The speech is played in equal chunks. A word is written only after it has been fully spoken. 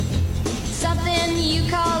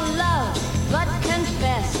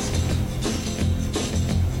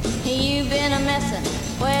been a messin'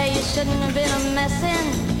 where you shouldn't have been a messin'.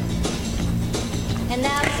 And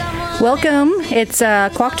now someone... Welcome. It's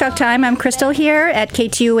Quack Talk time. I'm Crystal here at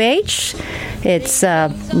KTUH. It's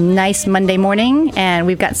a nice Monday morning, and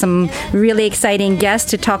we've got some really exciting guests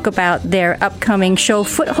to talk about their upcoming show,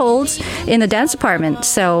 Footholds, in the dance department.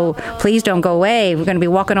 So please don't go away. We're going to be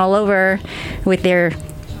walking all over with their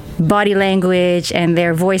body language and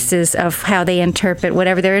their voices of how they interpret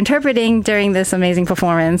whatever they're interpreting during this amazing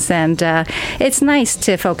performance. And it's nice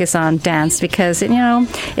to focus on dance because, you know,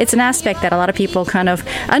 it's an aspect that a lot of people kind of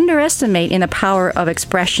underestimate in the power of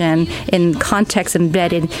expression in context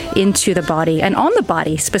embedded into the body and on the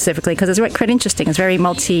body specifically, because it's quite interesting. It's very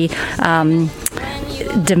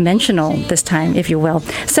multi-dimensional this time, if you will.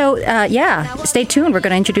 So, stay tuned. We're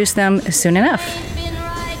going to introduce them soon enough.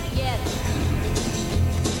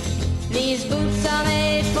 These boots are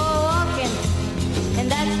made for walking,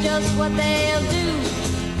 and that's just what they'll do.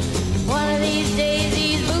 One of these days,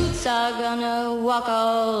 these boots are gonna walk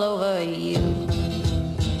all over you.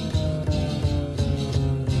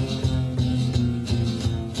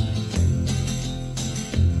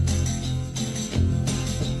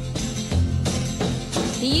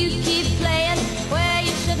 You keep playing where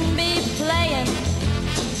you shouldn't be playing,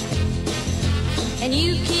 and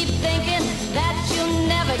you keep thinking that you'll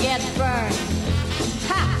never get burned.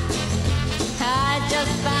 Ha! I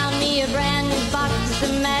just found me a brand new box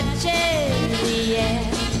of matches, yeah.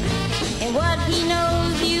 And what he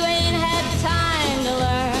knows you ain't had time to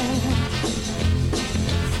learn.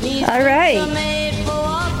 These All right. boots are made for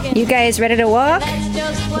walking. You guys ready to walk? That's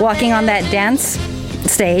just what Walking on that they'll dance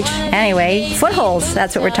stage. Anyway, Footholds,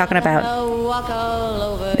 that's what we're talking about. walk all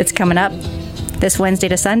over. It's coming up this Wednesday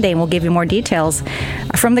to Sunday, and we'll give you more details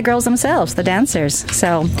from the girls themselves, the dancers.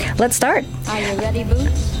 So let's start. Are you ready,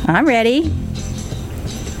 Boots? I'm ready.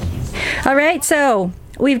 All right, so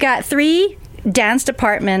we've got 3 dance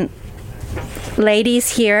department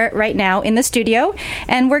ladies here right now in the studio,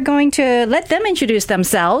 and we're going to let them introduce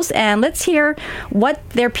themselves, and let's hear what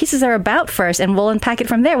their pieces are about first, and we'll unpack it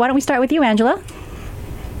from there. Why don't we start with you, Angela?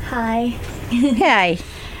 Hi. Hi.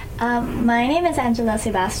 My name is Angela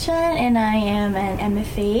Sebastian, and I am an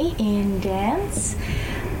MFA in dance.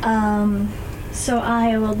 So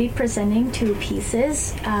I will be presenting 2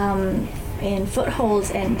 pieces in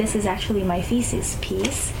Footholds, and this is actually my thesis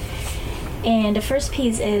piece. And the first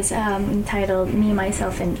piece is entitled Me,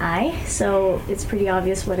 Myself, and I. So it's pretty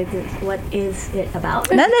obvious what is it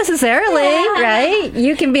about. Not necessarily, right?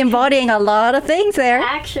 You can be embodying a lot of things there.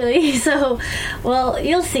 Actually, so, well,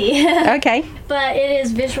 you'll see. Okay. But it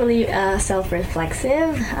is visually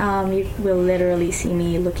self-reflexive. You will literally see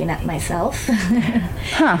me looking at myself.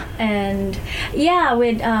 Huh. And yeah,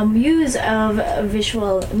 with use of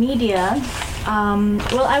visual media,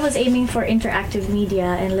 well, I was aiming for interactive media,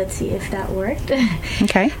 and let's see if that worked.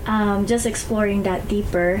 Okay. Just exploring that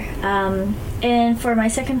deeper. And for my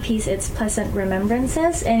second piece, it's Pleasant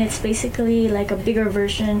Remembrances, and it's basically like a bigger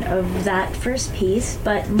version of that first piece,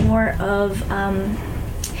 but more of,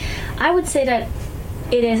 I would say that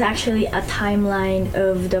it is actually a timeline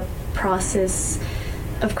of the process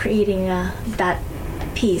of creating that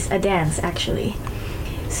piece, a dance actually.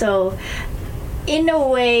 So in a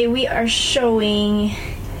way, we are showing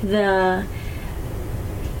the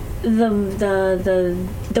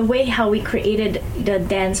way how we created the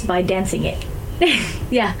dance by dancing it.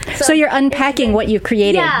 Yeah. So you're unpacking what you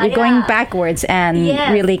created. Yeah, you're going yeah. backwards and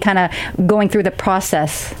Yeah. really kind of going through the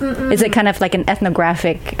process. Is it kind of like an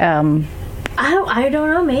ethnographic? I don't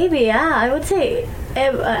know. Maybe, yeah. I would say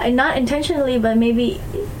not intentionally, but maybe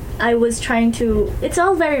I was trying to. It's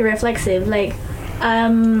all very reflexive. Like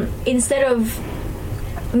instead of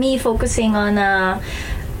me focusing on a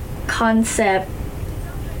concept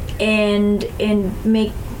and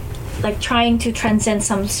make like trying to transcend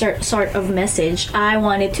some sort of message, I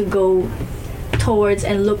wanted to go towards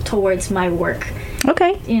and look towards my work.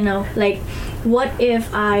 Okay. You know, like what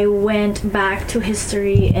if I went back to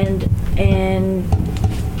history and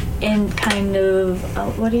kind of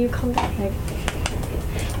what do you call it, like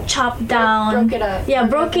chop down, broke it up. Yeah,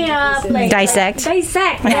 broke it up, like Dissect.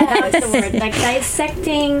 Dissect. Yeah, that was the word. Like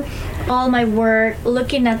dissecting all my work,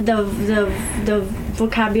 looking at the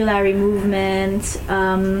vocabulary movements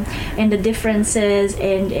and the differences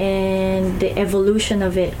and the evolution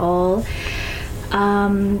of it all.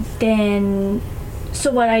 Then,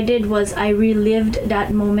 so what I did was I relived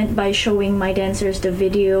that moment by showing my dancers the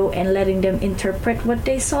video and letting them interpret what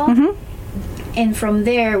they saw. Mm-hmm. And from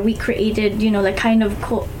there, we created, like kind of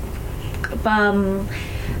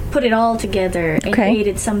put it all together and Okay.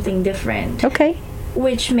 created something different. Okay.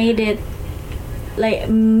 Which made it like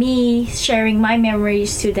me sharing my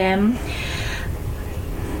memories to them,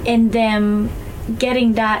 and them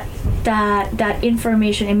getting that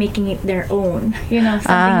information and making it their own, something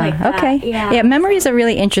like that. Okay. Yeah, memory is a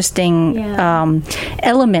really interesting Yeah.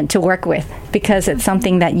 Element to work with, because it's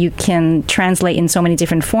something that you can translate in so many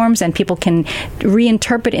different forms and people can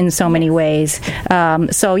reinterpret in so many ways.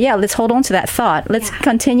 So yeah, let's hold on to that thought. Let's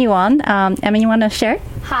continue on. Emma, you want to share?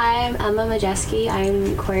 Hi, I'm Emma Majeski.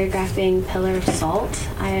 I'm choreographing Pillar of Salt.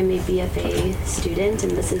 I am a BFA student,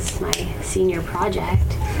 and this is my senior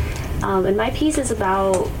project. And my piece is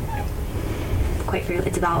about, quite frankly,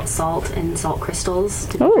 it's about salt and salt crystals,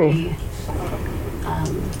 to be very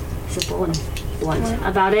simple and blunt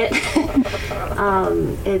about it.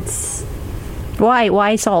 It's...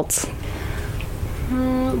 Why salts?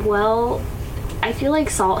 Well, I feel like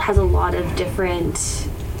salt has a lot of different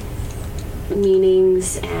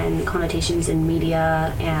meanings and connotations in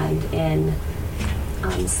media and in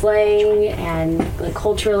slang and like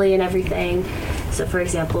culturally and everything. So, for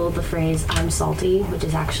example, the phrase "I'm salty," which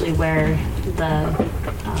is actually where the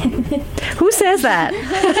Who says that?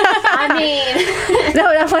 I mean, No,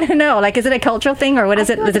 I want to know. Like, is it a cultural thing, or what is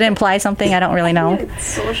it? Does it imply something? I don't really know. It's a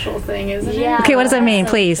social thing, isn't Yeah. it? Okay, what does that mean,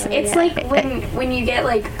 please? It's like when you get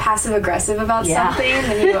like passive aggressive about Yeah. something,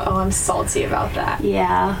 then you go, "Oh, I'm salty about that."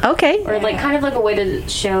 yeah, Okay. or like kind of like a way to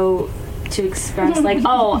show. To express like,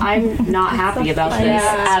 oh, I'm not happy about this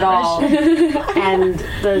at all. And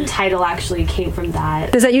the title actually came from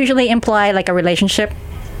that. Does that usually imply like a relationship,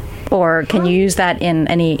 or can you use that in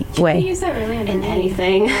any You way? use that really In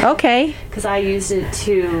anything. Okay. Because I used it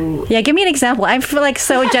to... Yeah, give me an example. I feel like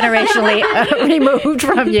so generationally removed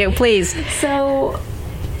from you, please. So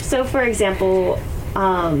for example,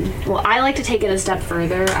 well, I like to take it a step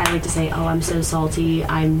further. I like to say, oh, I'm so salty.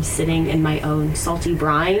 I'm sitting in my own salty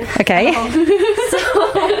brine. Okay.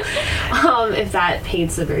 If that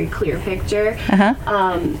paints a very clear picture.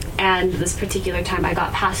 And this particular time I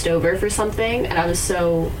got passed over for something, and I was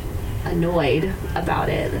so annoyed about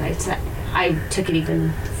it that I took it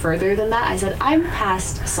even further than that. I said, I'm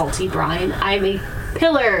past salty brine. I'm a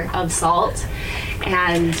pillar of salt.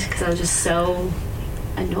 And because I was just so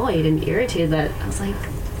annoyed and irritated that I was like,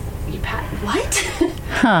 what?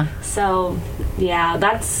 Huh. So, yeah,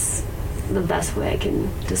 that's the best way I can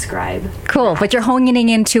describe. Cool. But you're honing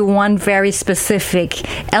into one very specific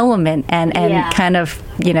element and Yeah. kind of,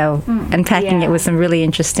 unpacking Yeah. it with some really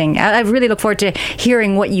interesting. I really look forward to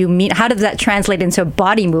hearing what you mean. How does that translate into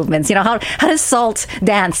body movements? How does salt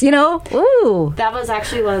dance? Ooh. That was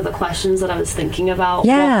actually one of the questions that I was thinking about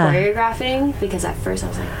Yeah. while choreographing, because at first I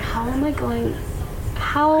was like,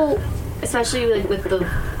 especially like with the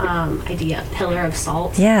idea of pillar of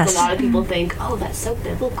salt. Yes. A lot of people think, oh, that's so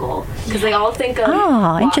biblical, because they all think of Oh,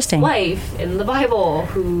 Lot's interesting. wife in the Bible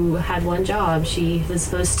who had one job. She was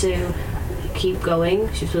supposed to keep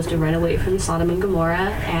going. She was supposed to run away from Sodom and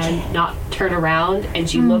Gomorrah and not turn around, and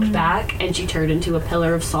she looked back and she turned into a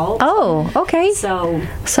pillar of salt. Oh, okay. So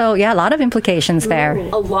Yeah, a lot of implications there.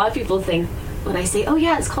 a lot of people think, when I say, oh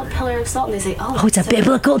yeah, it's called Pillar of Salt, and they say, Oh, it's a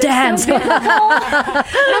biblical dance. I'm like,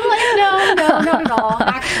 no, not at all,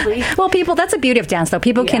 actually. Well, that's the beauty of dance, though.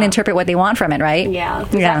 People can Yeah. interpret what they want from it, right? Yeah,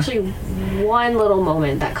 there's actually one little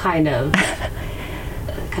moment that kind of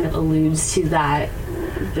alludes to that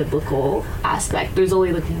biblical aspect. There's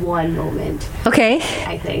only like one moment, Okay.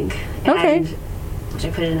 I think. Okay. And, which I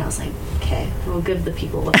put in, and I was like, okay, we'll give the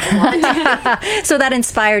people what they want. So that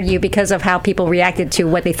inspired you because of how people reacted to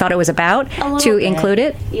what they thought it was about little to bit. include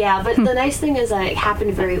it? Yeah, but the nice thing is that it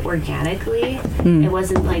happened very organically. It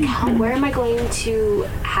wasn't like, where am I going to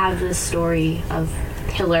have this story of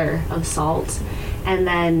pillar of salt? And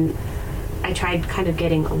then I tried kind of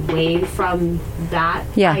getting away from that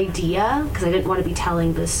idea, because I didn't want to be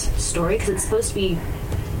telling this story, because it's supposed to be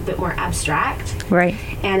a bit more abstract. Right.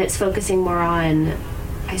 And it's focusing more on,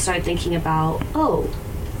 I started thinking about,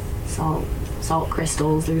 salt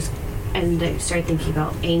crystals, and I started thinking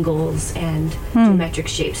about angles and geometric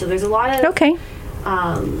shapes. So there's a lot of Okay.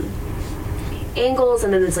 angles,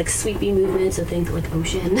 and then there's like sweepy movements, so think like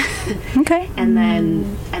ocean. Okay. and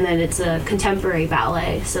then it's a contemporary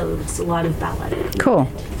ballet, so it's a lot of balletic. Cool.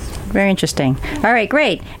 Very interesting. All right,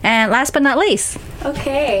 great. And last but not least.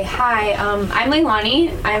 Okay, hi. I'm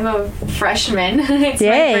Leilani. I'm a freshman. It's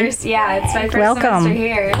Yay. it's my first Welcome. semester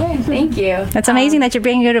here. Thank you. That's amazing that you're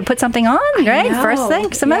being able to put something on, right? know.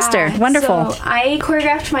 First semester. Yeah. Wonderful. So I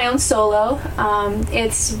choreographed my own solo.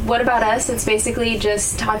 It's What About Us? It's basically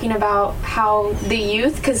just talking about how the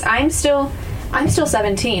youth, because I'm still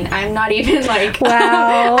 17. I'm not even like...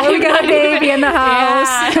 Wow, we got a baby in the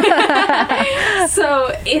house. Yeah.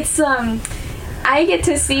 So it's I get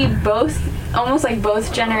to see almost like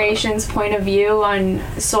both generations' point of view on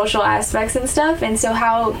social aspects and stuff, and so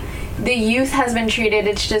how the youth has been treated.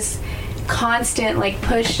 It's just constant like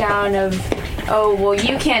push down of, oh, well,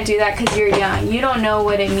 you can't do that because you're young. You don't know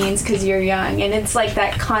what it means because you're young, and it's like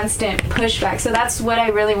that constant pushback. So that's what I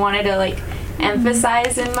really wanted to like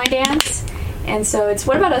emphasize in my dance. And so it's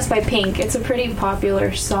What About Us by Pink. It's a pretty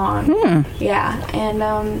popular song. Yeah.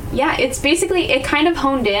 And it's basically, it kind of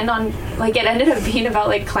honed in on, like, it ended up being about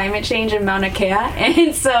like climate change in Mauna Kea.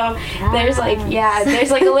 And so there's like,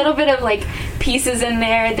 there's like a little bit of like pieces in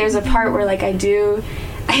there. There's a part where like I do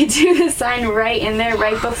the sign right in there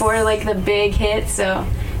right before like the big hit. So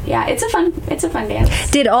yeah, it's a fun dance.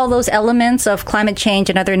 Did all those elements of climate change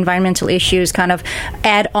and other environmental issues kind of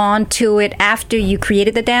add on to it after you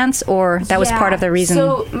created the dance, or that was part of the reason?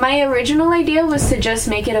 So my original idea was to just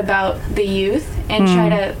make it about the youth and try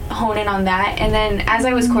to hone in on that. And then as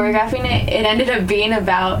I was choreographing it, it ended up being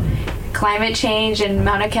about climate change and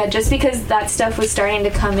Mauna Kea, just because that stuff was starting to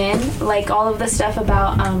come in, like all of the stuff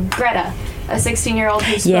about Greta, a 16-year-old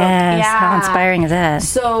who spoke. Yes, how inspiring is that?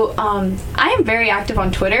 So I am very active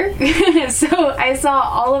on Twitter, so I saw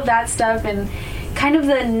all of that stuff and kind of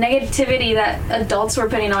the negativity that adults were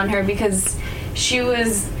putting on her because she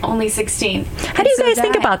was only 16. How do you guys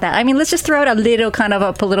think about that? I mean, let's just throw out a little kind of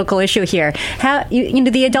a political issue here. How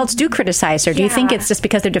the adults do criticize her. Do you think it's just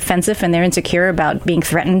because they're defensive and they're insecure about being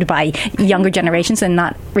threatened by younger generations and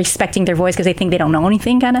not respecting their voice because they think they don't know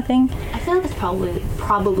anything, kind of thing? I feel like it's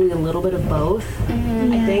probably a little bit of both.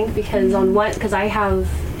 I think because I have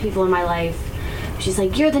people in my life. She's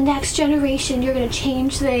like, you're the next generation, you're going to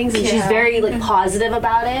change things, and she's very like positive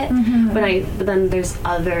about it. But then there's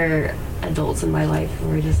other adults in my life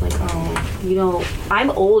who are just like, oh,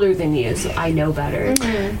 I'm older than you, so I know better. So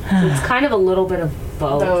it's kind of a little bit of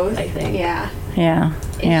both. I think.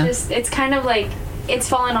 It's kind of like it's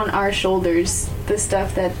fallen on our shoulders, the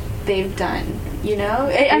stuff that they've done, you know.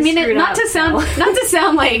 Not to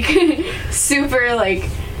sound like super like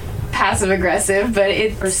passive aggressive, but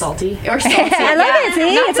or salty. I love it.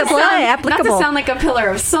 See, it's applicable. Not to sound like a pillar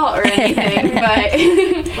of salt or anything, but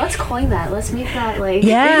let's coin that. Let's make that like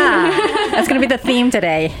that's gonna be the theme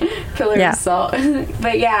today. Pillar of salt.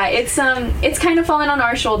 But yeah, it's kind of fallen on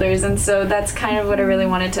our shoulders, and so that's kind of what I really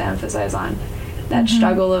wanted to emphasize on. That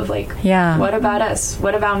struggle of like, what about us?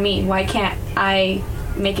 What about me? Why can't I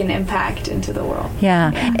make an impact into the world?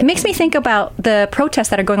 It makes me think about the protests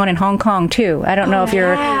that are going on in Hong Kong too. I don't know if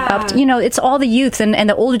you're up to, it's all the youth and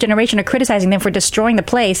the older generation are criticizing them for destroying the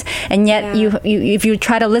place, and yet you if you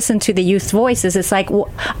try to listen to the youth's voices, it's like,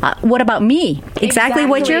 what about me? Exactly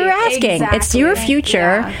what you're asking. It's your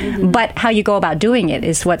future, but how you go about doing it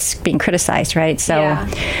is what's being criticized, right? So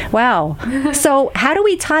wow. So how do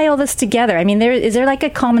we tie all this together? I mean, is there like a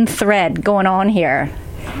common thread going on here?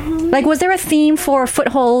 Like, was there a theme for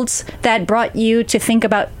Footholds that brought you to think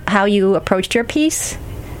about how you approached your piece?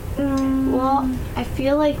 Well, I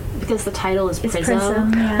feel like because the title is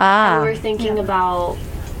Prism, and we're thinking about,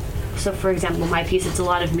 so for example, my piece, it's a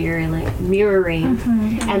lot of mirroring,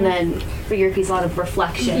 and then for your piece, a lot of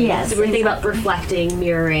reflection. Yes, so we're thinking about reflecting,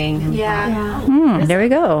 mirroring. There we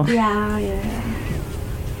go.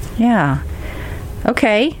 Yeah.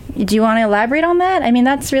 Okay. Do you want to elaborate on that? I mean,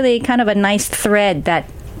 that's really kind of a nice thread that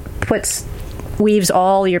weaves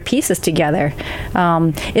all your pieces together.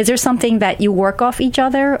 Is there something that you work off each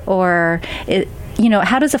other, or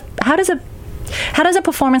how does a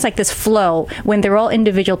performance like this flow when they're all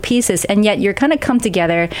individual pieces and yet you're kind of come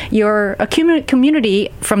together? You're a community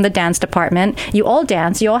from the dance department. You all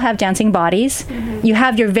dance. You all have dancing bodies. You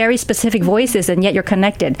have your very specific voices, and yet you're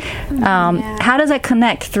connected. How does that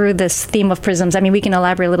connect through this theme of prisms? I mean, we can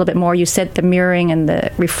elaborate a little bit more. You said the mirroring and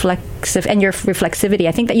the reflexive and your reflexivity.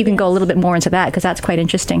 I think that you can go a little bit more into that because that's quite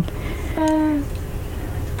interesting.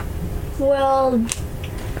 Well,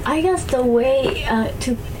 I guess the way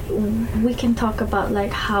we can talk about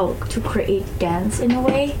like how to create dance in a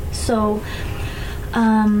way. So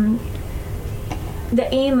the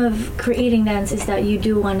aim of creating dance is that you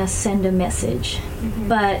do want to send a message,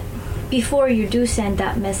 but before you do send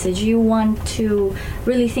that message, you want to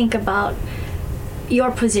really think about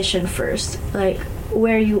your position first, like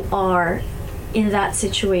where you are in that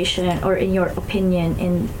situation or in your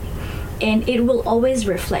opinion, and it will always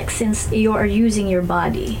reflect since you are using your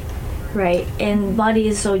body, right? And body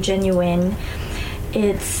is so genuine,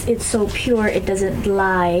 it's so pure, it doesn't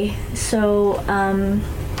lie. So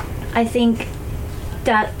I think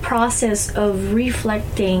that process of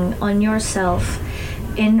reflecting on yourself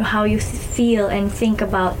and how you feel and think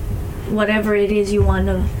about whatever it is you want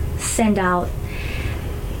to send out,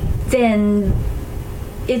 then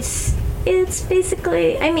it's it's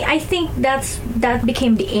basically, I mean, I think that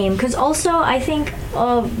became the aim, because also I think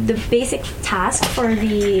the basic task for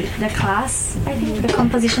the class, I think the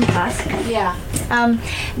composition class, Yeah.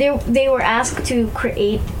 they were asked to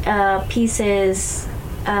create pieces.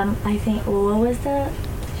 I think, what was that?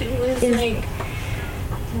 It was Is- like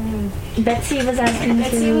Betsy was asking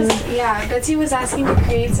Betsy was asking to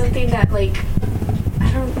create something that like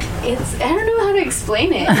I don't know how to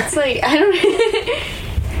explain it. It's like I don't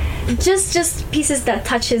just pieces that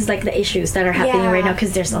touches like the issues that are happening Yeah. right now,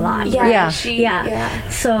 because there's a lot. Yeah.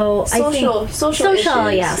 So I think social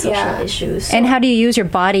issues. issues. And how do you use your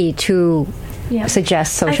body to Yeah.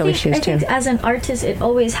 suggest social issues I too? think as an artist, it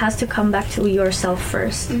always has to come back to yourself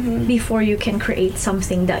first before you can create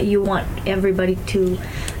something that you want everybody to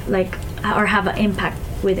like, or have an impact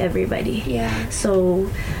with everybody. Yeah. So,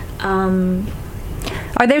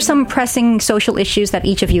 Are there some pressing social issues that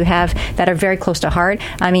each of you have that are very close to heart?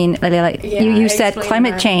 I mean, like Yeah, you said explain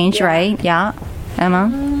climate that. change, Yeah. right? Yeah. Emma?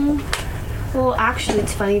 Well, actually,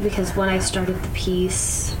 it's funny because when I started the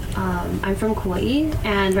piece, I'm from Kauai,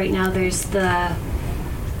 and right now there's the.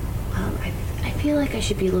 I feel like I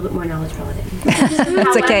should be a little bit more knowledgeable at it.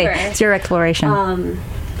 It's okay. It's your exploration.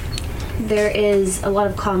 There is a lot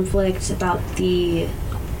of conflict about the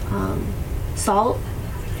salt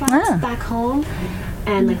flats back home,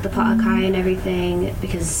 and like the Pa'akai and everything,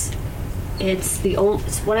 because it's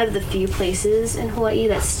one of the few places in Hawaii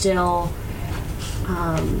that still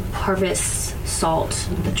harvests salt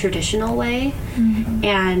the traditional way.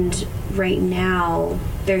 And right now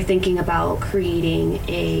they're thinking about creating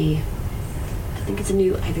I think it's a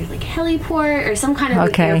new either like heliport or some kind of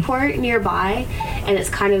like, airport nearby, and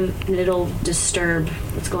it'll disturb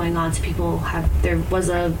what's going on. So people there was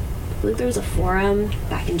a forum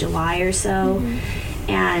back in July or so,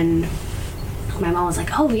 and my mom was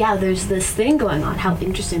like, oh yeah, there's this thing going on. How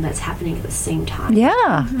interesting that's happening at the same time.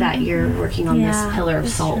 Yeah. That you're working on this pillar of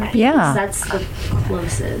salt. Yeah. So that's the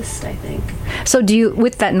closest, I think. So do you,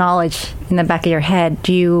 with that knowledge in the back of your head,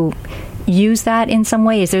 do you use that in some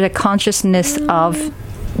way? Is there a consciousness of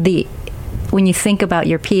when you think about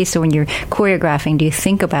your piece or when you're choreographing, do you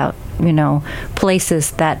think about,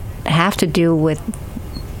 places that have to do with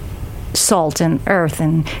salt and earth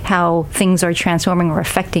and how things are transforming or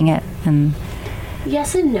affecting it? And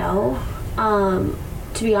yes and no.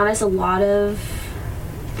 To be honest, a lot of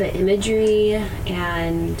the imagery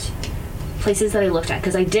and places that I looked at,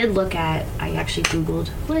 because I actually Googled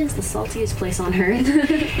what is the saltiest place on earth.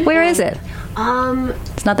 where is it?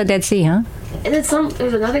 It's not the Dead Sea, huh? And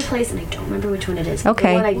there's another place, and I don't remember which one it is. Okay.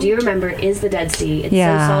 The one I do remember is the Dead Sea. It's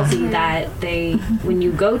so salty that when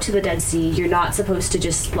you go to the Dead Sea, you're not supposed to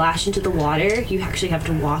just splash into the water. You actually have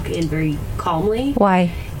to walk in very calmly.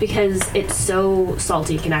 Why? Because it's so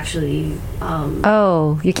salty, it can actually.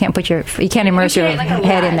 You can't immerse your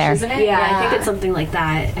head in there. Isn't it? Yeah, I think it's something like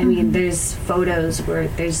that. I mean, there's photos where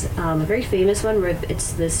there's a very famous one where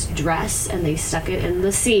it's this dress and they stuck it in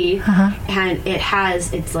the sea, and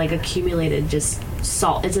it's like accumulated just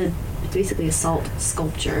salt. It's basically a salt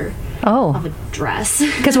sculpture of a dress.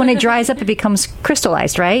 Because when it dries up, it becomes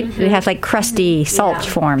crystallized, right? It has like crusty salt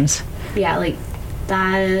forms. Yeah, like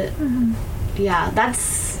that. Yeah,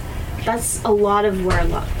 that's a lot of where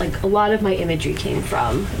a lot of my imagery came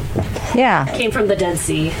from. Yeah. Came from the Dead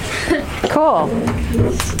Sea. Cool.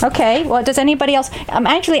 Okay. Well, does anybody else?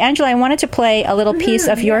 Actually, Angela, I wanted to play a little piece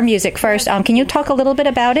of your music first. Can you talk a little bit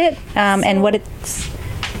about it and what it's?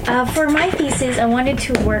 For my pieces, I wanted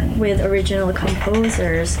to work with original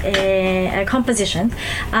composers and composition.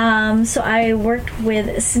 So I worked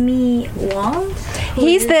with Smee Wong.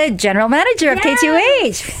 He's the general manager of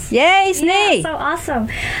K2H. Yay, Smee! Yeah, so awesome.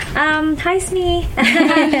 Hi, Smee.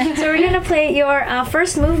 So we're going to play your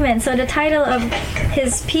first movement. So the title of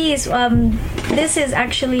his piece, this is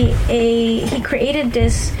actually he created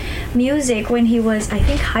this music when he was, I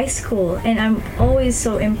think, high school. And I'm always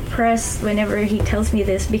so impressed whenever he tells me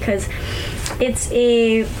this, because it's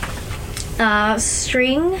a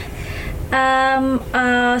string.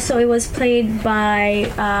 So it was played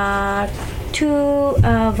by two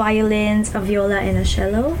violins, a viola, and a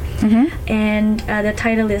cello. And the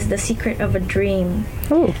title is "The Secret of a Dream."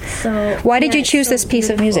 Ooh. So why did you choose this piece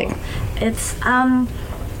of music? It's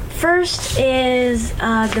first is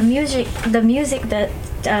the music. The music that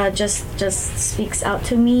just speaks out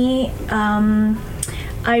to me.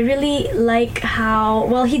 I really like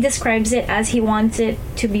how he describes it as he wants it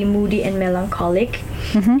to be moody and melancholic,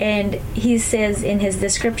 and he says in his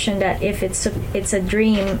description that if it's a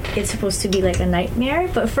dream, it's supposed to be like a nightmare.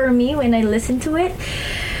 But for me, when I listen to it,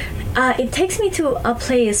 it takes me to a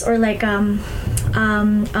place or like a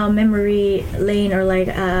memory lane, or like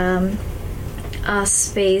a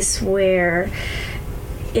space where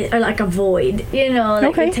or like a void, you know,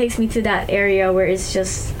 like Okay. it takes me to that area where it's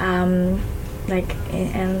just like,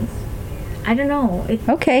 and I don't know.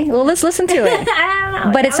 Okay, well, let's listen to it. I don't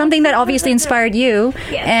know. But it's something that obviously inspired you.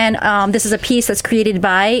 Yes. And this is a piece that's created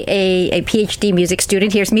by a PhD music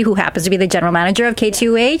student. Here's me, who happens to be the general manager of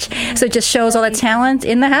K2H. So it just shows all the talent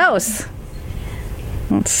in the house.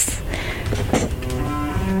 Let's...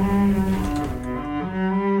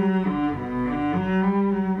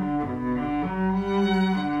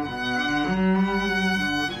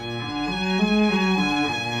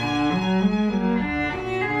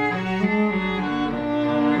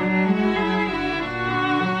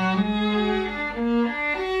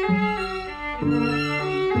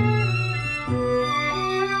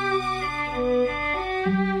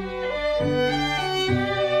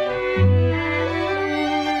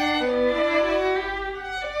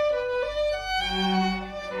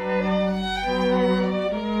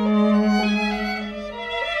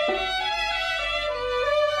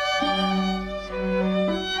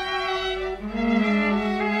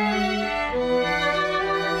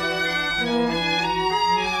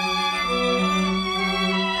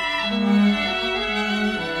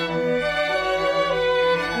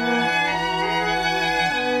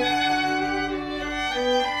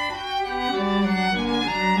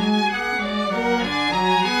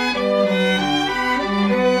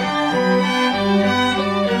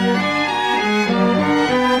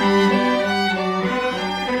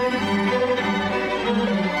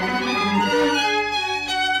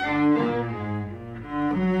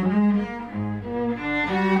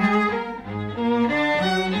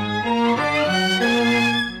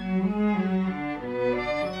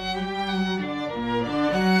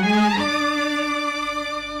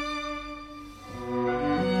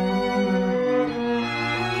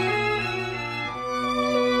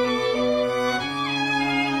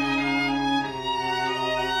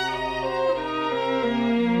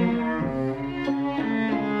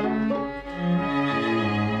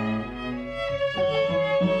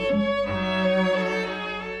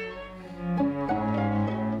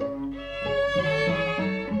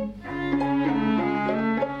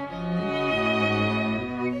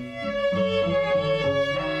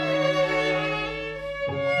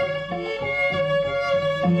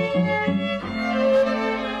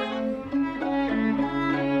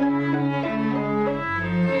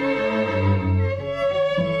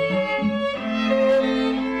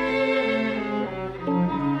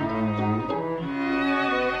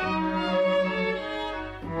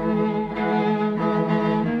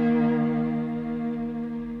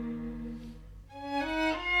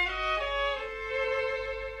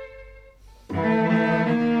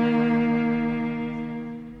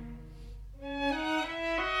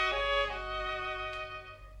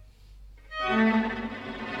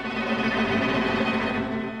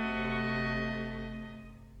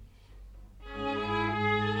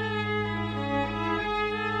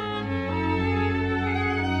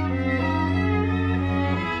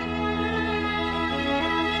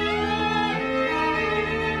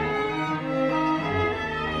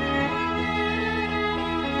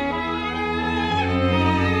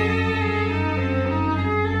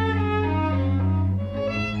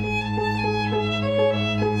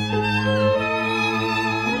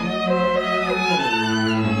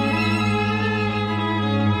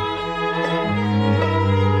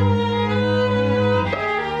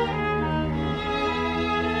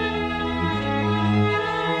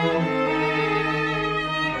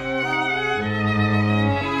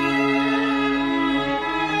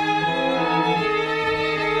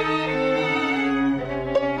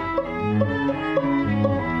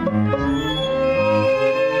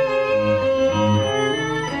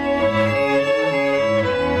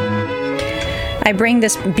 I bring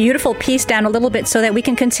this beautiful piece down a little bit so that we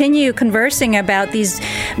can continue conversing about these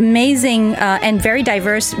amazing and very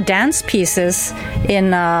diverse dance pieces in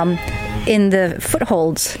the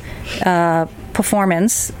Footholds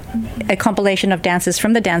performance, a compilation of dances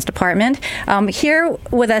from the dance department. Here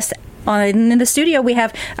with us in the studio, we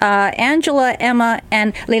have Angela, Emma,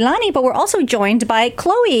 and Leilani, but we're also joined by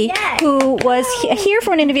Chloe, who was here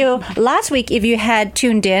for an interview last week, if you had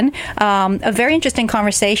tuned in. A very interesting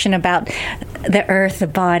conversation about the earth, the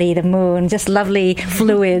body, the moon, just lovely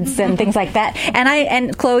fluids and things like that.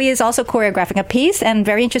 And Chloe is also choreographing a piece, and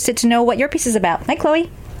very interested to know what your piece is about. Hi,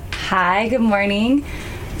 Chloe. Hi, good morning.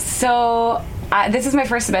 So this is my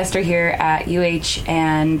first semester here at UH,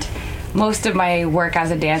 and most of my work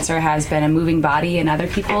as a dancer has been a moving body in other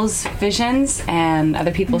people's visions and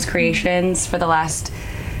other people's creations for the last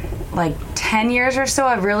like 10 years or so,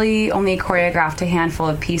 I've really only choreographed a handful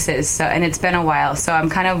of pieces. So, and it's been a while. So I'm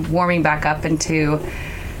kind of warming back up into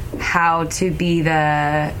how to be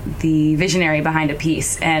the visionary behind a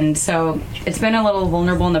piece. And so it's been a little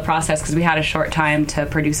vulnerable in the process because we had a short time to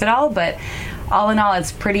produce it all, but all in all,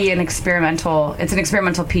 it's an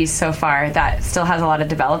experimental piece so far that still has a lot of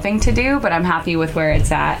developing to do, but I'm happy with where it's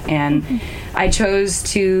at. And I chose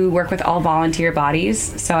to work with all volunteer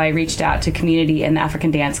bodies, so I reached out to community in the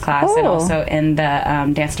African dance class and also in the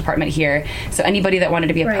dance department here. So anybody that wanted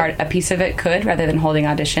to be a piece of it could, rather than holding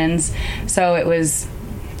auditions. So it was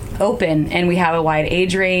open, and we have a wide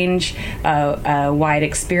age range, a wide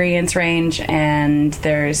experience range, and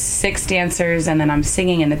there's 6 dancers, and then I'm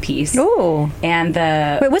singing in the piece. Ooh. And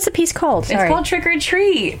wait, what's the piece called? Sorry. It's called Trick or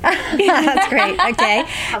Treat. That's great. Okay.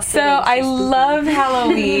 So I love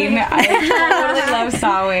Halloween. I totally love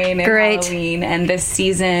Samhain and Halloween and this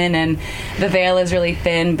season, and the veil is really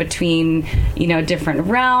thin between, different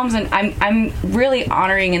realms, and I'm really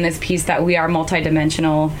honoring in this piece that we are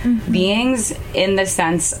multidimensional beings in the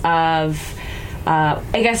sense of I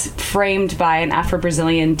guess framed by an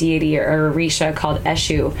Afro-Brazilian deity or Orisha called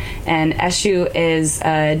Eshu. And Eshu is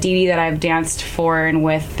a deity that I've danced for and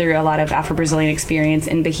with through a lot of Afro-Brazilian experience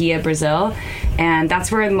in Bahia, Brazil. And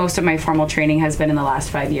that's where most of my formal training has been in the last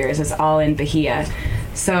 5 years. It's all in Bahia.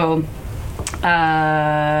 So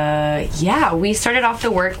we started off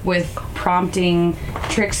the work with prompting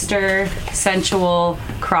trickster, sensual,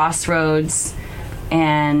 crossroads,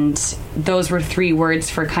 and those were 3 words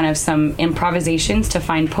for kind of some improvisations to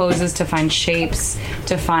find poses, to find shapes,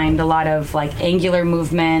 to find a lot of like angular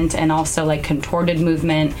movement and also like contorted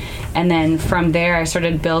movement. And then from there I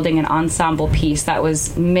started building an ensemble piece that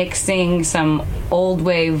was mixing some old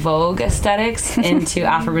wave Vogue aesthetics into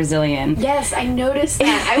Afro-Brazilian. Yes, I noticed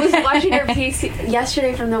that. I was watching her piece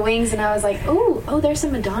yesterday from the wings, and I was like, oh, there's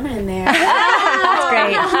some Madonna in there. That's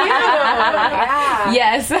great. Yeah.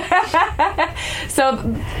 Yes.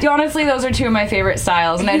 So honestly, those are 2 of my favorite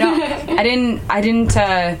styles, and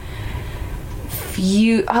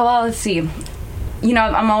let's see.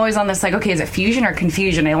 I'm always on this like, okay, is it fusion or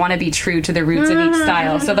confusion? I want to be true to the roots of each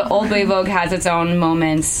style. So the old wave Vogue has its own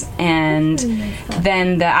moments, and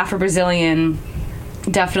then the Afro-Brazilian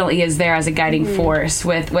definitely is there as a guiding force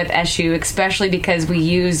with Eshu, especially because we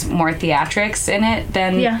use more theatrics in it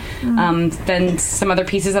than some other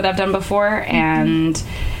pieces that I've done before. And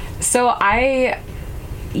so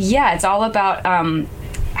it's all about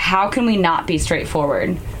how can we not be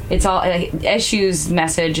straightforward. It's all Eshu's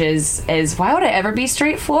message is why would I ever be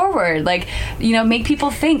straightforward? Like, make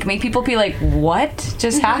people think, make people be like, what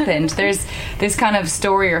just happened? There's this kind of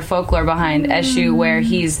story or folklore behind Eshu where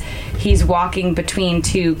he's walking between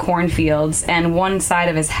 2 cornfields, and one side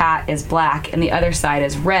of his hat is black and the other side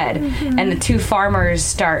is red. And the 2 farmers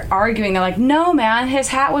start arguing. They're like, no, man, his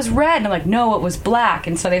hat was red. And I'm like, no, it was black.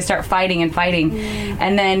 And so they start fighting. And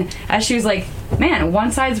then Eshu's like, man,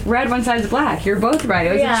 one side's red, one side's black. You're both right.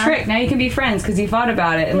 It was a trick. Now you can be friends because you fought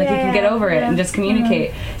about it, and you can get over it and just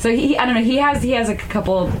communicate. So he has a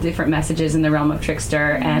couple different messages in the realm of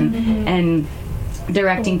trickster and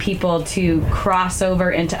directing people to cross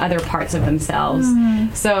over into other parts of themselves.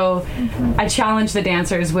 So I challenged the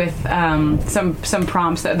dancers with some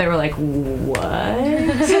prompts that they were like, what?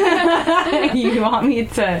 You want me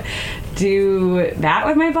to do that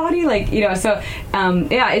with my body? So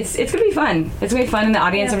it's gonna be fun. It's gonna be fun, and the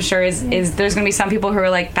audience, I'm sure, is there's gonna be some people who are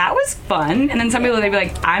like, that was fun, and then some people they'd be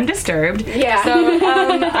like, I'm disturbed. Yeah. So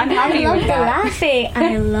I'm happy with that. Laughing.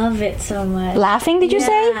 I love it so much. Laughing, did you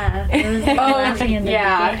say? Laughing in the beginning.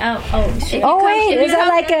 Wait, is that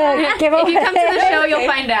like a giveaway? If you come to the show, you'll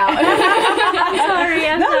find out. I'm sorry.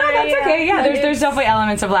 No, that's okay. Yeah, there's definitely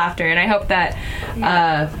elements of laughter, and I hope that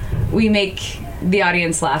we make the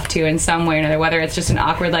audience laugh too in some way or another, whether it's just an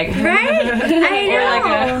awkward like right. I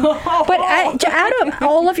know. But out of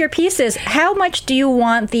all of your pieces, how much do you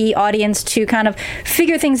want the audience to kind of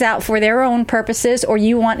figure things out for their own purposes, or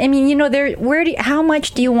how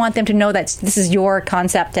much do you want them to know that this is your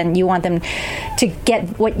concept and you want them to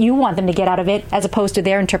get what you want them to get out of it, as opposed to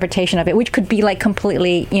their interpretation of it, which could be like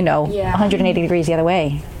completely 180 degrees the other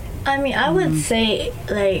way? I mean, I would say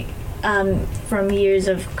from years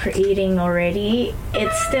of creating already,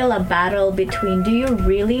 it's still a battle between, do you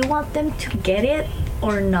really want them to get it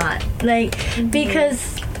or not?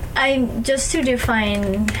 Because just to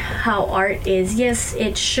define how art is, yes,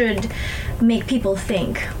 it should make people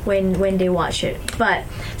think when they watch it. But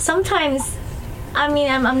sometimes,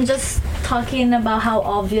 I'm just talking about how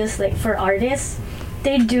obvious, for artists,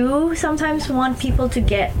 they do sometimes want people to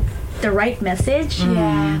get the right message.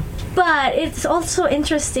 Yeah. But it's also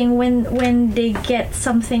interesting when they get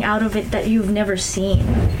something out of it that you've never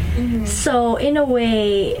seen. So in a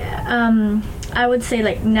way, I would say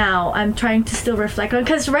like now I'm trying to still reflect on,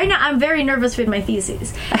 because right now I'm very nervous with my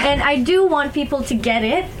thesis, and I do want people to get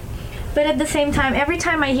it. But at the same time, every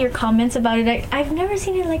time I hear comments about it, like, I've never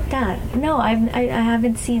seen it like that. No, I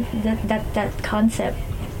haven't seen that concept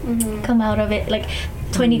come out of it. Like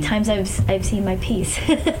 20 times I've seen my piece.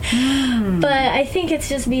 But I think it's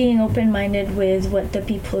just being open-minded with what the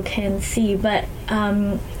people can see. But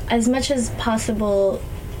as much as possible,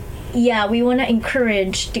 yeah, we want to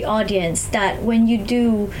encourage the audience that when you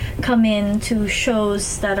do come in to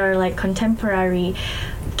shows that are like contemporary,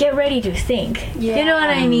 get ready to think. You know what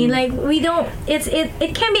I mean? Like, we don't,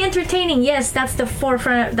 it can be entertaining. Yes, that's the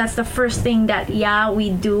forefront, that's the first thing that we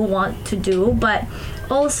do want to do, but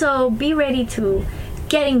also be ready to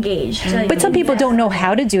get engaged. Like, But some people don't know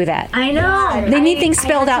how to do that. I know. They need things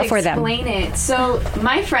spelled I have out to for them. Explain it. So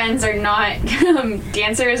my friends are not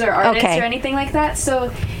dancers or artists Okay. or anything like that.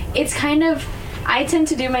 So it's kind of, I tend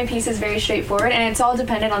to do my pieces very straightforward, and it's all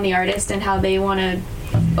dependent on the artist and how they want to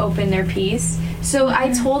open their piece. So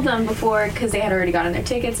I told them before, because they had already gotten their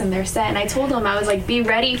tickets and they're set, and I told them, I was like, be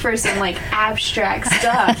ready for some like abstract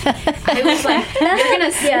stuff. I was like, you're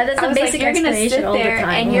gonna sit, that's a I was basic like, you're gonna explanation sit all the there time.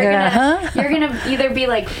 and you're gonna either be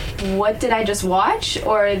like, what did I just watch,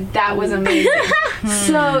 or that was amazing.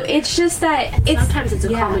 So it's just that Sometimes it's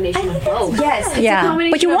a combination of both. yes, it's a Yeah.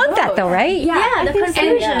 combination But you of want that both. though, right? Yeah, the And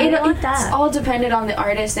confusion. it- We want it's that. all dependent on the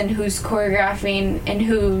artist and who's choreographing and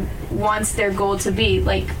who wants their goal to be.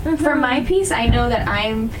 Like for my piece, I know that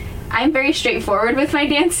I'm very straightforward with my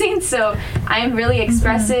dancing, so I'm really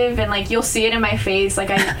expressive, and like you'll see it in my face.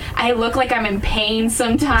 Like I look like I'm in pain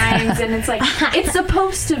sometimes, and it's like it's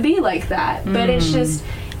supposed to be like that, but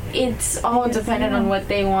it's all dependent on what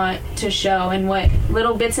they want to show and what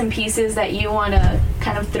little bits and pieces that you want to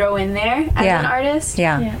kind of throw in there as an artist.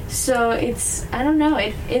 Yeah. So I don't know.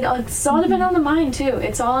 It's all dependent on the mind too.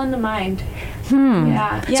 It's all in the mind.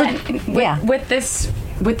 Yeah. Yeah. and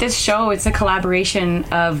with this show, it's a collaboration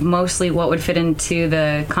of mostly what would fit into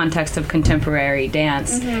the context of contemporary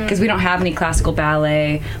dance, because we don't have any classical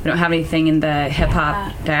ballet, we don't have anything in the hip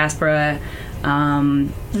hop diaspora.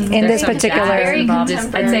 In this some particular, jazz Very involved.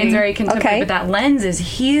 contemporary. I'd say it's very contemporary, Okay. but that lens is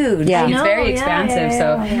huge. Yeah. I It's know, very yeah, expansive,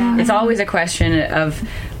 yeah. so it's always a question of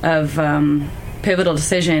pivotal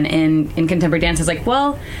decision in contemporary dance. Is like,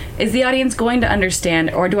 well, is the audience going to understand,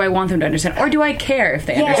 or do I want them to understand, or do I care if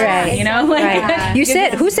they understand? Right. You know, like,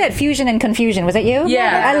 right. Who said fusion and confusion? Was it you?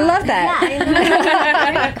 Yeah. I love that. I love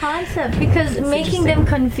that concept, because making them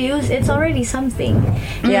confused, it's already something.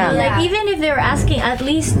 Yeah. Like, even if they're asking, at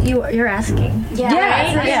least you're asking.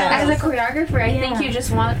 As a choreographer, I think you just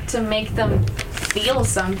want to make them feel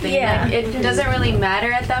something. Yeah. Like, it doesn't really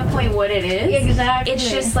matter at that point what it is. Exactly. It's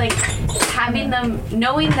just like having them,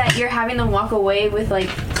 knowing that you're having them walk away with like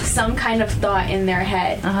some kind of thought in their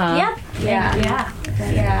head. Yep. Yeah.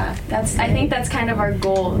 Yeah. I think that's kind of our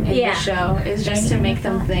goal in the show, is just to make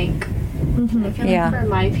them think. I feel Yeah. like for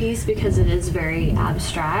my piece, because it is very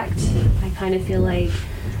abstract, I kind of feel like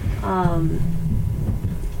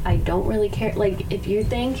I don't really care. Like, if you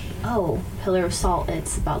think, oh, Pillar of Salt,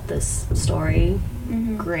 it's about this story,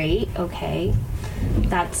 great, okay.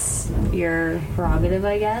 That's your prerogative,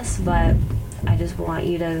 I guess, but I just want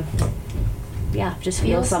you to, just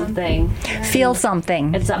feel something. Feel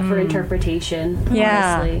something. It's up for interpretation,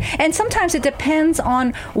 Yeah. honestly. And sometimes it depends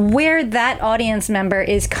on where that audience member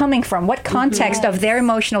is coming from, what context of their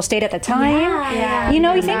emotional state at the time. You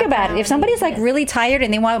know, you think about it. If somebody's like really tired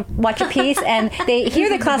and they want to watch a piece and they hear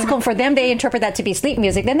the classical, and for them they interpret that to be sleep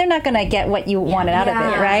music, then they're not going to get what you wanted out of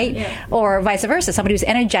it, right? Or vice versa. Somebody who's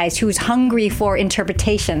energized, who's hungry for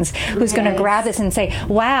interpretations, who's going to grab this and say,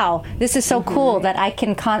 wow, this is so cool that I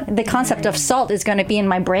can, the concept of salt is going to be in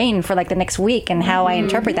my brain for like the next week, and how I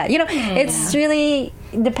interpret that. You know, it's really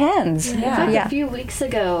depends. Like a few weeks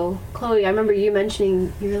ago, Chloe, I remember you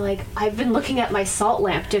mentioning, you were like, I've been looking at my salt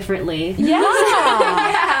lamp differently.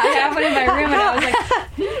 I have one in my room, and I was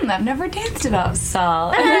like, I've never danced about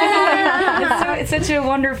salt. It's such a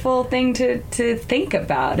wonderful thing to think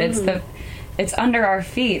about. It's under our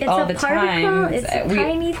feet all the time. It's a We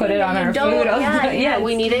tiny put thing it on that our you don't- food. all the time. Yeah,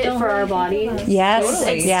 we need it for our bodies. Yes,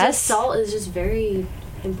 Totally. It's yes. just, salt is just very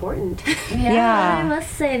important. I Yeah.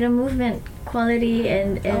 must say the movement quality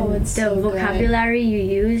and it's the so good. vocabulary you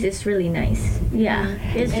use is really nice. Yeah,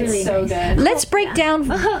 it's really so nice. good. Let's break down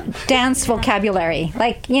dance vocabulary.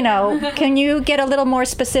 Like, you know, can you get a little more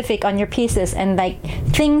specific on your pieces and like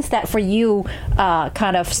things that for you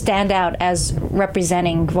kind of stand out as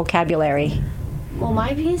representing vocabulary? Well,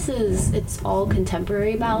 my piece it's all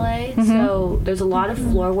contemporary ballet, so there's a lot of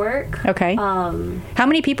floor work. Okay. How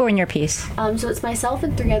many people are in your piece? So it's myself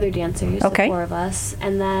and 3 other dancers, Okay. the 4 of us.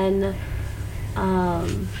 And then,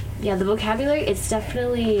 the vocabulary, it's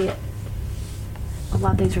definitely a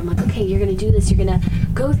lot of things where I'm like, okay, you're going to do this, you're going to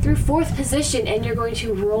go through 4th position, and you're going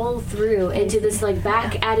to roll through into this, like,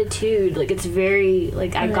 back attitude. Like, it's very,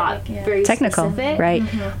 like, I got very technical, specific. right?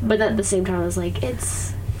 But at the same time, I was like,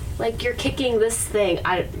 it's like you're kicking this thing.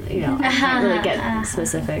 I can't really get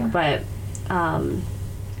specific, but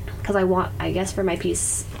because I guess for my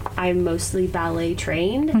piece, I'm mostly ballet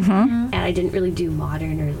trained, and I didn't really do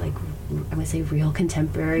modern or like I would say real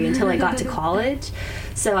contemporary until I got to college.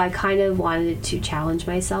 So I kind of wanted to challenge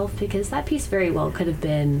myself because that piece very well could have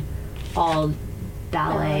been all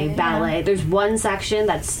ballet. There's one section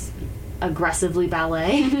that's aggressively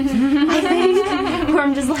ballet, I think, where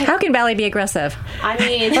I'm just like, How can ballet be aggressive? I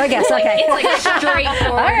mean, I guess, okay. it's like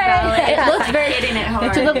straightforward ballet. It looks very hitting it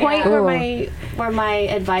hard. to the point Ooh. where my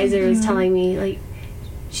advisor is telling me, like,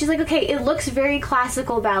 she's like, okay, it looks very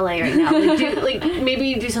classical ballet right now. Like, maybe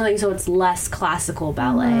you do something so it's less classical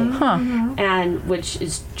ballet, and which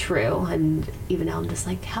is true. And even now I'm just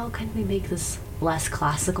like, how can we make this less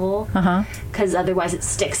classical? Because otherwise it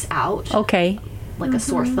sticks out. Okay. Like a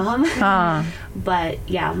sore thumb. But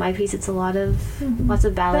yeah, my piece, it's lots of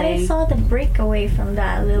But ballet. I saw the breakaway from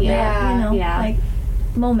that a little bit, like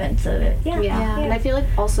moments of it. Yeah. And I feel like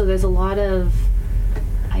also there's a lot of,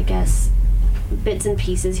 I guess, bits and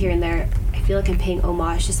pieces here and there. I feel like I'm paying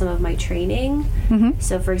homage to some of my training.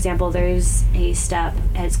 So for example, there's a step,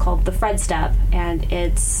 and it's called the Fred step, and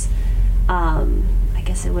it's I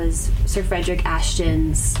guess it was Sir Frederick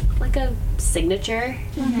Ashton's like a signature,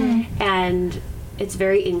 and it's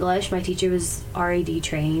very English. My teacher was RAD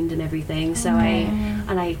trained and everything, so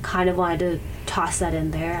I kind of wanted to toss that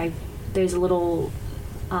in there. There's a little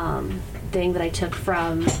thing that I took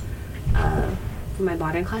from my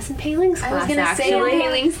modern class and Payling's class. I was gonna say in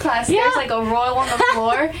Payling's class, there's like a roll on the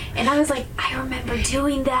floor, and I was like, I remember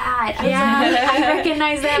doing that. I was like, I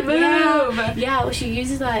recognize that move. Yeah, well, she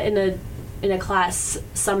uses that in a class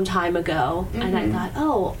some time ago, and I thought,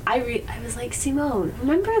 oh, I was like, Simone,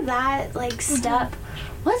 remember that like step?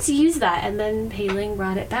 Let's use that. And then Payling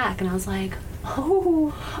brought it back, and I was like,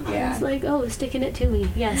 oh, I was like, oh, sticking it to me.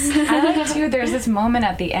 Yes. I like too, there's this moment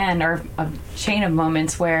at the end, or a chain of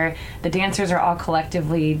moments, where the dancers are all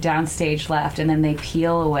collectively downstage left, and then they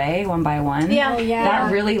peel away one by one.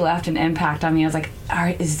 That really left an impact on me. I was like,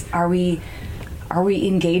 are we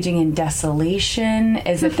engaging in desolation?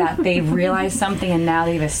 Is it that they've realized something and now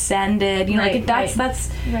they've ascended? You know,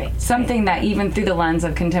 that's something that even through the lens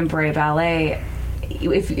of contemporary ballet,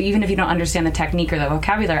 even if you don't understand the technique or the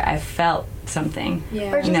vocabulary, I felt something.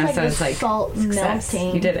 Or just like so the it's like salt success.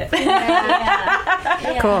 melting. You did it.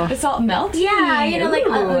 Cool. The salt melt? Yeah, you know, like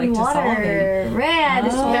Ooh, water, red.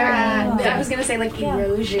 I was gonna say like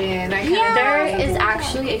erosion. There is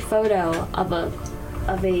actually a photo of a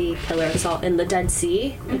pillar of salt in the Dead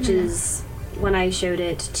Sea, which is when I showed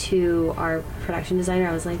it to our production designer,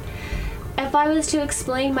 I was like, if I was to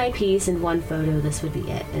explain my piece in one photo, this would be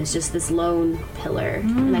it. And it's just this lone pillar.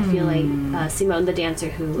 And I feel like Simone, the dancer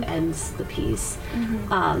who ends the piece,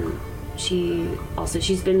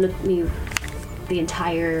 she's been with me the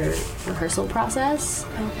entire rehearsal process.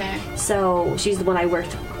 Okay. So she's the one I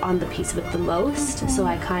worked on the piece with the most.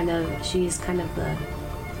 So she's kind of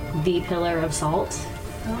the pillar of salt.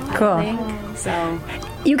 Cool. So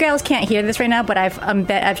You girls can't hear this right now, but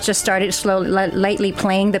I've just started lightly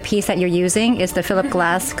playing the piece that you're using. It's the Philip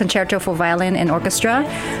Glass Concerto for Violin and Orchestra,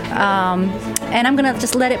 and I'm gonna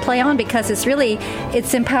just let it play on because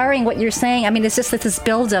it's empowering what you're saying. I mean, it's just this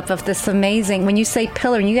buildup of this amazing. When you say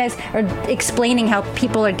pillar, and you guys are explaining how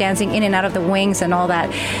people are dancing in and out of the wings and all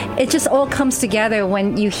that, it just all comes together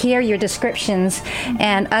when you hear your descriptions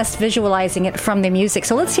and us visualizing it from the music.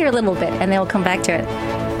 So let's hear a little bit, and then we'll come back to it.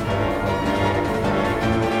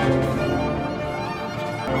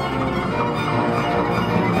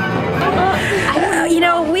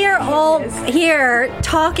 We are all here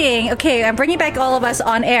talking. Okay, I'm bringing back all of us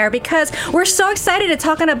on air because we're so excited to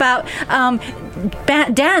talking about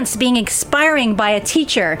dance being inspiring by a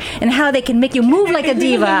teacher and how they can make you move like a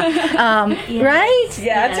diva. Right?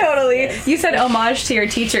 Yeah, totally. Yes. You said homage to your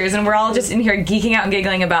teachers, and we're all just in here geeking out and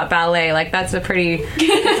giggling about ballet. Like, that's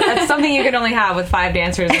that's something you can only have with 5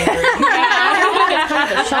 dancers in the room. It's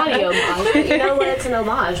kind of a shoddy homage, but you know what? It's an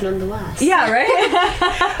homage nonetheless. Yeah,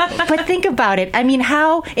 right? But think about it. I mean,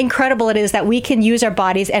 how incredible it is that we can use our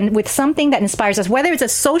bodies and with something that inspires us, whether it's a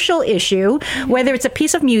social issue, whether it's a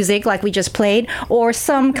piece of music like we just played, or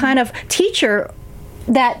some kind of teacher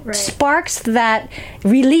that sparks that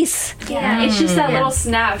release. Yeah, it's just that little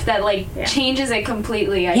snap that like changes it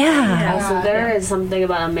completely. I think. So there is something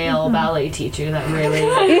about a male ballet teacher that really.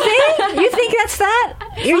 You think that's that?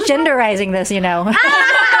 You're genderizing this, you know.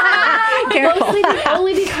 Careful.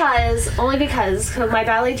 only because so my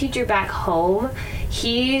ballet teacher back home,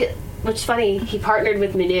 which is funny, he partnered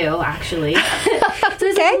with Manu, actually.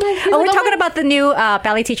 Okay. We're talking about the new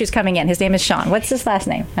ballet teachers coming in. His name is Sean. What's his last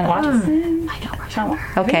name? I don't remember.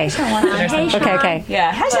 Okay. Okay.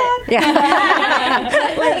 Yeah. Hi, Sean. Yeah.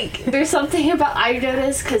 But, like, there's something about, I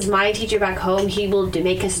noticed, because my teacher back home, he will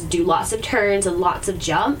make us do lots of turns and lots of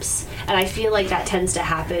jumps, and I feel like that tends to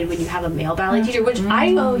happen when you have a male ballet teacher, which I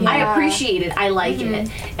appreciate it. I like it.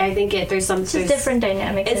 And I think there's different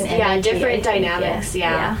dynamics. Different dynamics.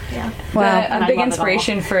 Yeah. Wow. A big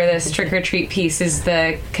inspiration for this trick or treat piece is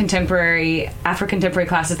the Afro-contemporary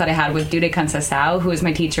classes that I had with Dude Conceição, who was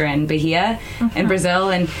my teacher in Bahia in Brazil,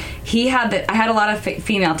 and I had a lot of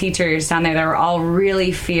female teachers down there that were all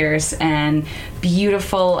really fierce and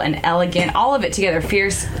beautiful and elegant, all of it together,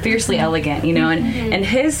 fiercely elegant, you know, and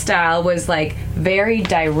his style was like very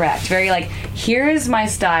direct, very like, here is my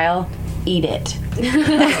style, eat it.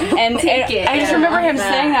 and I just remember him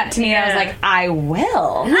saying that to me, and I was like, I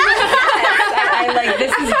will. I like,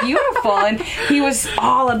 this is beautiful. And he was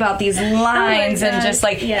all about these lines and just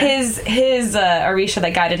like his Orisha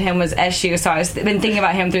that guided him was Eshu. So I've been thinking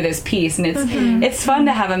about him through this piece, and it's fun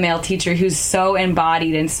to have a male teacher who's so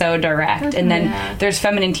embodied and so direct. And then there's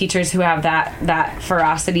feminine teachers who have that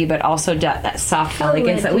ferocity, but also that soft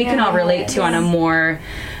elegance that we can all relate to on a more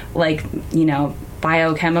like, you know,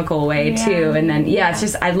 biochemical way too. And then it's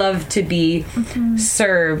just, I love to be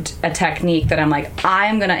served a technique that I'm like,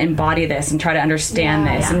 I'm gonna embody this and try to understand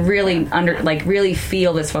this and really really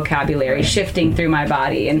feel this vocabulary shifting through my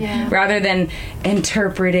body, and rather than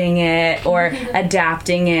interpreting it or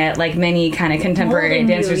adapting it like many kind of contemporary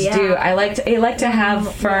dancers do. I like to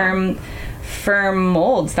have firm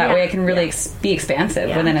molds. That way I can really be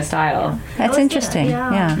expansive within a style. That's interesting.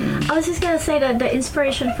 I was just gonna say that the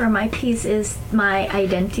inspiration for my piece is my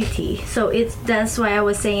identity. So that's why I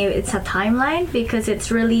was saying it's a timeline, because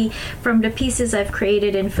it's really from the pieces I've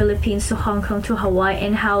created in Philippines to Hong Kong to Hawaii,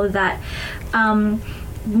 and how that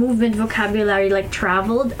movement vocabulary like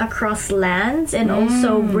traveled across lands, and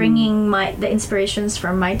also bringing the inspirations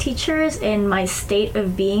from my teachers and my state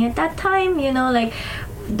of being at that time, you know, like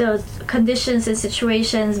the conditions and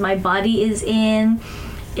situations my body is in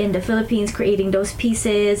the Philippines, creating those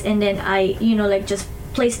pieces, and then I, you know, like just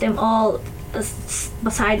place them all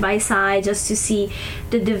side by side just to see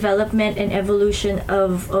the development and evolution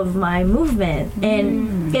of my movement.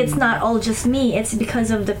 And it's not all just me, it's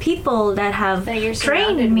because of the people that have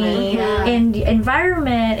trained me and the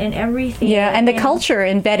environment and everything. And the culture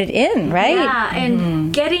embedded in, right?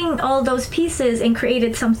 And getting all those pieces and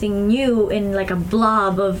created something new in like a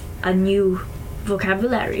blob of a new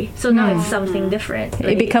vocabulary. So now it's something different.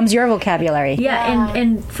 It becomes your vocabulary.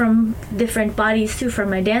 And from different bodies too, from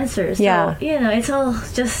my dancers. So, you know, it's all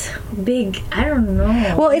just big. I don't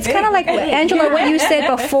know. Well, it's kind of like, Angela, what you said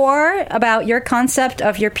before about your concept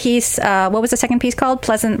of your piece. What was the second piece called?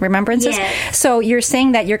 Pleasant Remembrances. So you're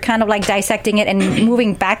saying that you're kind of like dissecting it and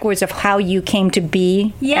moving backwards of how you came to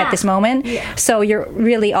be at this moment. So you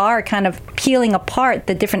really are kind of peeling apart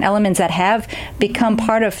the different elements that have become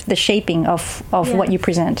part of the shaping of what you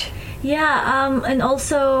present. And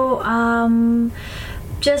also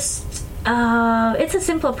it's a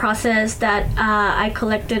simple process that I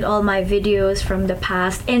collected all my videos from the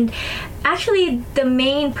past, and actually the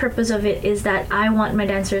main purpose of it is that I want my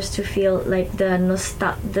dancers to feel like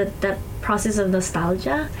the process of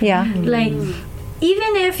nostalgia. Like,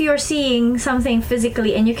 even if you're seeing something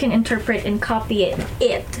physically and you can interpret and copy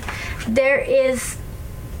it, there is,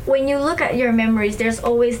 when you look at your memories, there's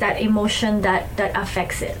always that emotion that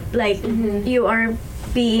affects it. Like, you are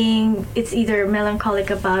it's either melancholic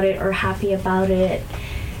about it or happy about it,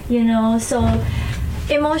 you know. So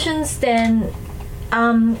emotions then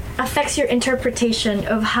affects your interpretation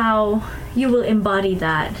of how you will embody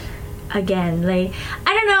that again. Like,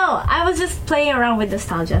 I don't know, I was just playing around with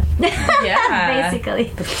nostalgia.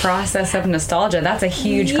 Basically the process of nostalgia, that's a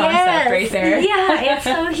huge concept right there. It's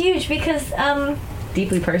so huge because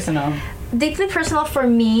deeply personal for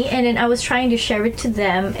me, and then I was trying to share it to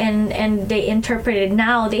them, and they interpret it.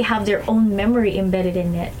 Now they have their own memory embedded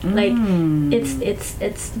in it. Like,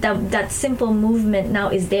 it's that simple movement now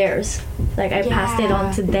is theirs. Like, I passed it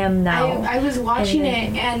on to them now. I was watching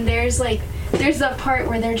it, and there's that part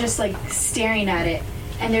where they're just like staring at it,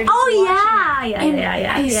 and they're just Oh watching yeah, it.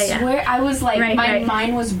 yeah. I swear, I was like, Right, my right.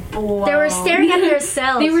 mind was blown. They were staring at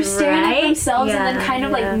themselves. They were staring right? at themselves Yeah, and then kind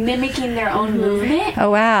of yeah. like mimicking their own movement.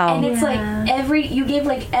 Oh, wow. And it's Yeah. like you gave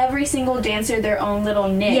like every single dancer their own little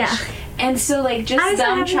niche. Yeah. And so like I just was so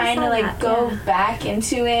them happy I trying saw to like that, go yeah. back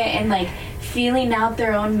into it and like feeling out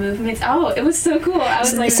their own movements. Oh, it was so cool. I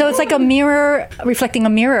was like, So it's like a mirror reflecting a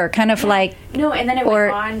mirror, kind of like. no, and then it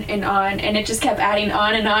or- went on, and it just kept adding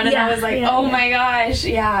on, and Yeah, I was like, yeah, oh yeah. my gosh,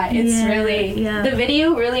 yeah, it's Yeah, really yeah. the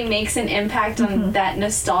video really makes an impact on that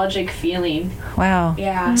nostalgic feeling. Wow.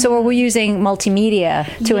 Yeah. So we're using multimedia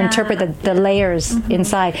to Yeah. interpret the layers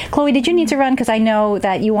inside. Chloe, did you need to run? Because I know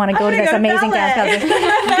that you want to go to this amazing dance concert.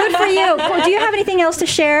 Good for you. Chloe, do you have anything else to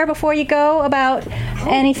share before you go about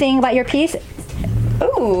anything about your piece?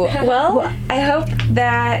 Ooh, well, I hope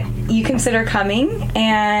that you consider coming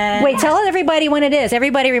and Wait, tell everybody when it is.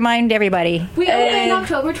 Everybody remind everybody. We open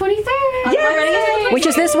October 23rd. Yay! Which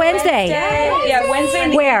is this Wednesday. Yeah, Wednesday in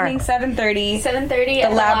the Where? evening, 7:30. 7:30 at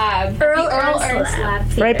the lab. lab. Earl The Earl Ernst Ernst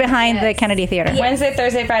Lab. Right behind the Kennedy Theater. Wednesday,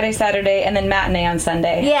 Thursday, Friday, Saturday, and then matinee on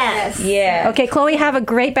Sunday. Yes. Yeah. Okay, Chloe, have a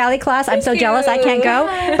great ballet class. I'm so jealous I can't go.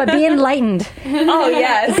 But be enlightened. Oh,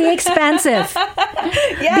 yes. Be expansive.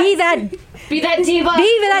 Yes. Be that diva.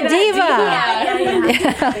 Be that diva.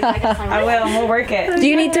 I will. We'll work it. Do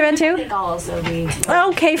you need to run too? I'll also be.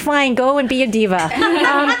 Okay, fine. Go and be a diva.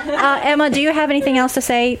 Emma, do you have anything else to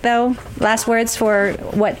say, though? Last words for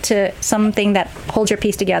something that holds your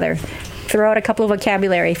piece together. Throw out a couple of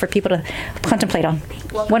vocabulary for people to contemplate on.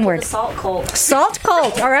 One word. The salt cult. Salt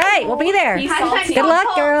cult. All right, we'll be there. salty. Good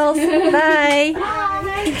luck, girls. Bye.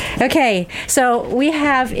 Okay, so we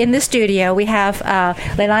have in the studio, we have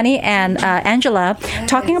Leilani and Angela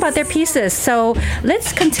talking about their pieces. So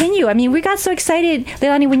let's continue. I mean, we got so excited,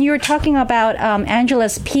 Leilani, when you were talking about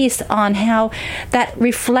Angela's piece on how that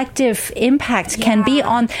reflective impact can be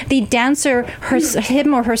on the dancer,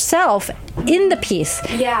 him or herself, in the piece.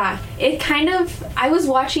 Yeah, it kind of. I was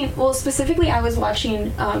watching. Well, specifically, I was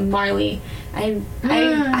watching Marley. I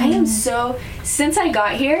am so, since I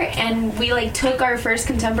got here and we like took our first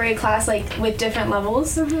contemporary class like with different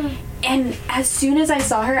levels, and as soon as I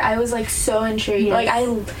saw her, I was like so intrigued. Yes. Like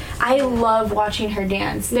I love watching her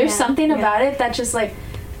dance. There's something about it that just like,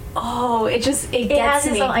 oh, it gets has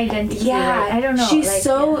me. its own identity. Yeah, Right? I don't know.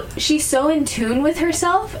 She's so in tune with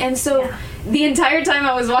herself, and so the entire time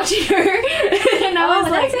I was watching her, and I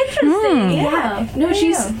was like, that's interesting. Yeah.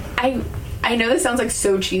 no, I know this sounds like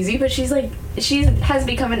so cheesy, but she has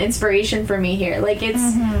become an inspiration for me here. Like it's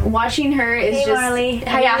watching her is Hey, just Marley.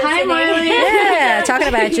 Hi Marley. Yeah, talking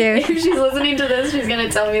about you. If she's listening to this, she's gonna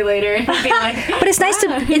tell me later and be like, But it's nice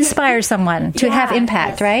to inspire someone to have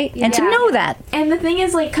impact, right? And to Yeah. know that. And the thing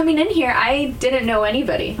is, like, coming in here, I didn't know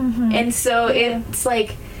anybody. And so it's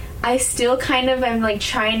like, I still kind of am, like,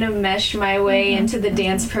 trying to mesh my way into the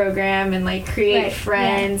dance program and, like, create Right,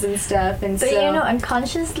 friends and stuff. And But so, you know,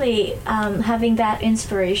 unconsciously having that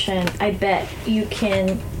inspiration, I bet you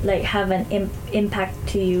can like have an impact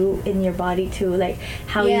to you in your body too, like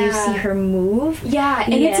how you Yeah. see her move. yeah,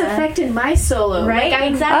 and it's Yeah. affected my solo. Right?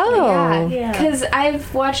 Like, Exactly. Oh. Yeah. Because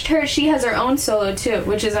I've watched her, she has her own solo too,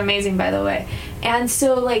 which is amazing, by the way. And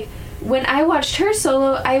so, like, when I watched her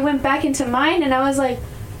solo, I went back into mine and I was like,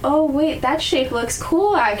 oh, wait, that shape looks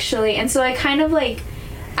cool, actually. And so I kind of, like,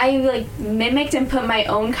 mimicked and put my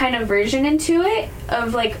own kind of version into it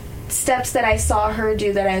of, like, steps that I saw her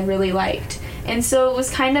do that I really liked. And so it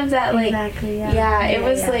was kind of that, like, Exactly, yeah. it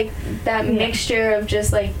was, Yeah. like, that mixture of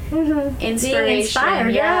just, like, inspiration. Being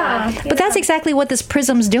inspired, yeah. But that's exactly what this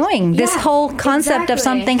prism's doing. This Yeah, whole concept of exactly.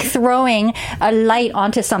 something throwing a light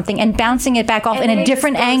onto something and bouncing it back off And in then a it just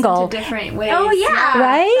different goes angle. into different ways. Oh yeah,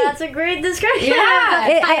 Right? That's a great description. Yeah.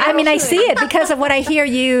 I mean, I see it because of what I hear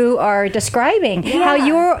you are describing. How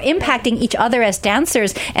you're impacting each other as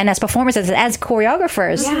dancers and as performers, as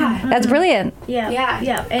choreographers. Yeah. That's brilliant. Yeah, Yeah.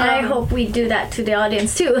 yeah. And I hope we do that to the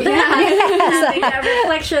audience too. Having that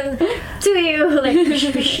reflection to you, like.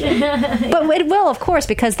 But it will, of course,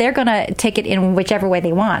 because they're going to take it in whichever way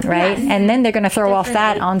they want, right? Yes. And then they're going to throw off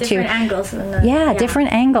that onto different angles.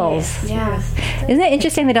 different angles. Yeah. Isn't it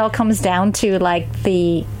interesting that it all comes down to like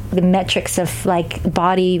the metrics of like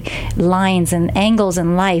body lines and angles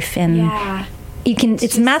in life and Yeah. you can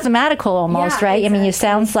it's mathematical almost, Yeah, right? I mean, it exactly.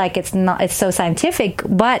 sounds like it's so scientific,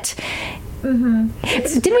 but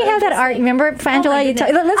didn't we have that art? Remember, for Angela?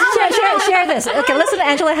 Let's share this. Okay, listen.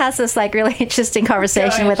 Angela has this like really interesting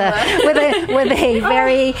conversation with a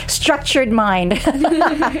very structured mind. You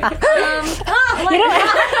know,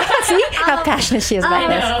 see how passionate she is about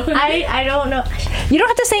this. I don't know. You don't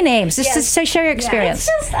have to say names. Just Yes. to share your experience.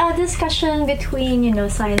 It's just a discussion between,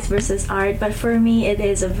 science versus art, but for me it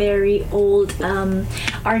is a very old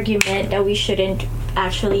argument that we shouldn't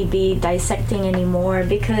actually be dissecting anymore,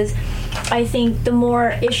 because I think the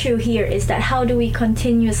more issue here is that how do we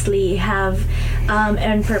continuously have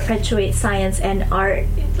and perpetuate science and art,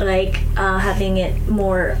 like having it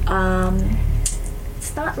more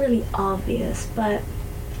it's not really obvious, but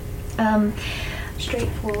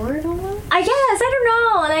Straightforward almost? I guess, I don't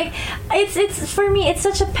know, like it's for me it's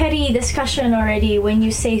such a petty discussion already when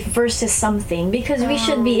you say versus something, because we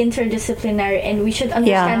should be interdisciplinary and we should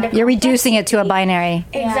understand the You're reducing it to a complexity. binary.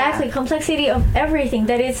 Exactly, complexity of everything,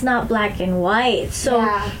 that it's not black and white. So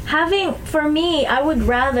for me, I would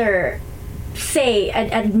rather say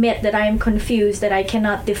and admit that I am confused, that I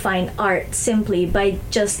cannot define art simply by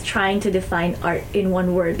just trying to define art in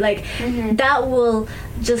one word. Like that will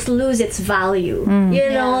just lose its value.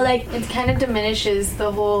 Like it kind of diminishes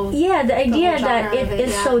the whole. the idea whole that genre it of it,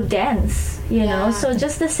 is yeah. so dense. You know, Yeah. so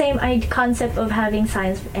just the same concept of having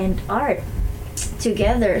science and art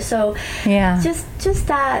together. So just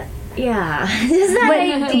that. Yeah, just that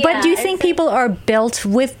idea. But do you think people are built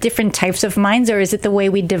with different types of minds, or is it the way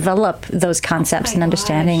we develop those concepts and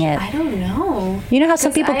understanding it? I don't know. You know how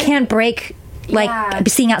some people can't break, like, Yeah.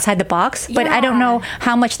 seeing outside the box? But I don't know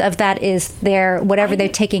how much of that is they're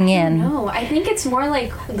taking in. No, I think it's more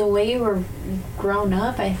like the way you were grown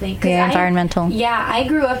up, I think. 'Cause Environmental. I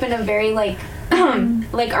grew up in a very, like,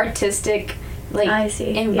 like, artistic, like, I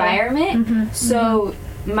see. environment. So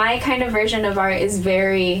my kind of version of art is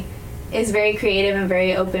very creative and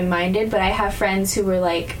very open-minded, but I have friends who were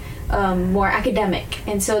like more academic,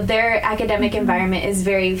 and so their academic environment is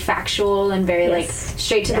very factual and very like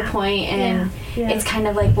straight to the point, and it's kind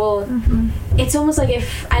of like, well, it's almost like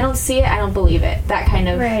if I don't see it, I don't believe it, that kind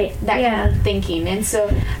of kind of thinking. And so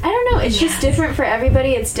I don't know, it's just different for everybody.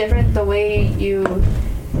 It's different the way you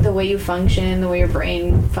function, the way your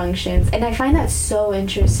brain functions, and I find that so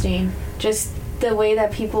interesting, just the way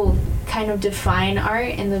that people kind of define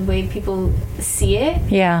art and the way people see it.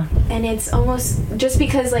 And it's almost just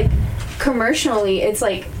because, like, commercially it's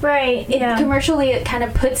like commercially it kind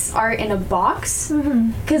of puts art in a box,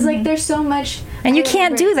 because like there's so much, and you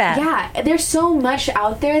can't do that. There's so much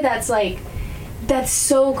out there that's like, that's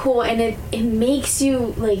so cool, and it makes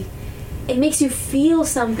you like, it makes you feel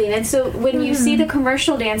something. And so when you see the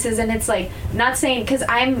commercial dances, and it's like, not saying, because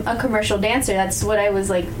I'm a commercial dancer, that's what I was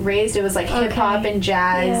like raised, it was like hip-hop and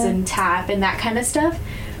jazz and tap and that kind of stuff,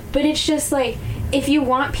 but it's just like, if you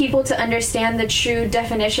want people to understand the true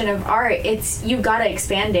definition of art, it's, you gotta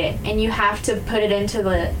expand it, and you have to put it into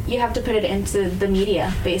the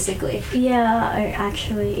media, basically.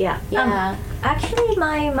 Actually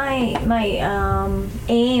my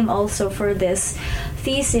aim also for this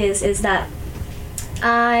thesis is that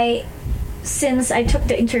since I took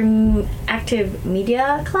the interactive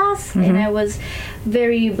media class, and I was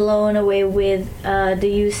very blown away with the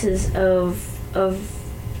uses of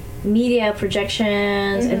media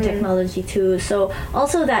projections and technology too. So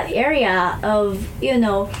also that area of,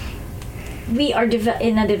 we are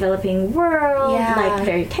in a developing world, like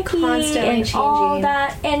very techy constantly and changing. all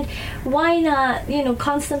that, and why not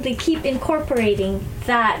constantly keep incorporating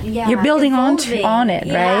that? You're building on it,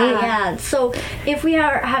 right? So if we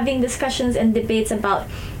are having discussions and debates about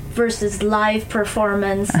versus live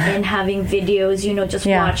performance and having videos, just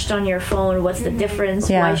watched on your phone, what's the difference?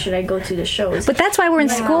 Why should I go to the shows? But that's why we're in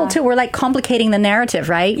school too. We're like complicating the narrative,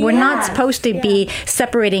 right? We're not supposed to be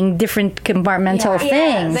separating different compartmental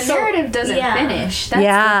things. The narrative doesn't finish. That's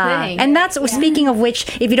the thing. And that's, speaking of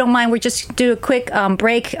which, if you don't mind, we'll just do a quick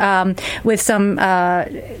break with some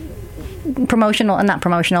not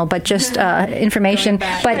promotional, but just information.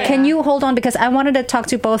 But can you hold on, because I wanted to talk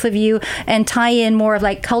to both of you and tie in more of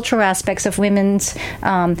like cultural aspects of women's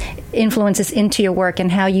influences into your work,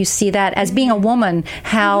 and how you see that as being a woman,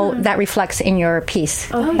 how that reflects in your piece.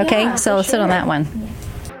 So sit on that one.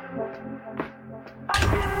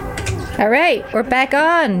 All right, we're back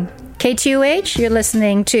on K2H. You're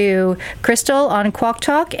listening to Crystal on Quack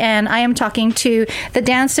Talk, and I am talking to the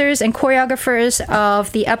dancers and choreographers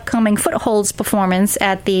of the upcoming Footholds performance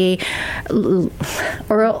at the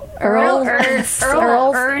Earl Ernest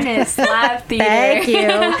Lab Theater. Thank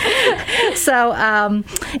you. So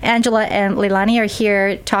Angela and Leilani are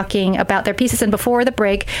here talking about their pieces, and before the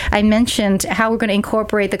break, I mentioned how we're going to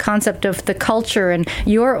incorporate the concept of the culture and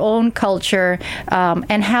your own culture,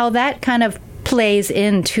 and how that kind of plays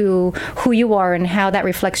into who you are and how that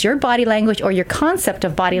reflects your body language or your concept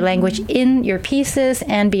of body language in your pieces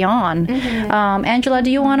and beyond. Angela,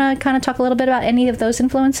 do you want to kind of talk a little bit about any of those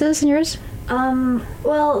influences in yours?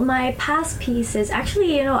 Well, my past pieces,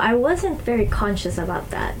 actually, I wasn't very conscious about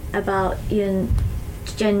that, about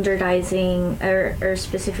genderizing or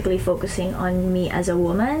specifically focusing on me as a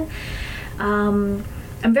woman. I'm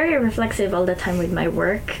very reflexive all the time with my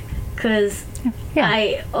work, because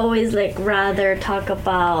I always rather talk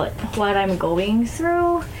about what I'm going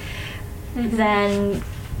through than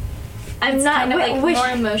I'm not kind of more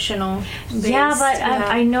emotional based. Yeah, but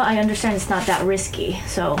I know, I understand it's not that risky,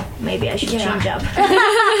 so maybe I should change up.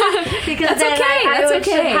 Because That's then okay, I that's would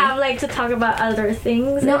okay. should have to talk about other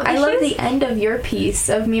things. No, and I love issues. the end of your piece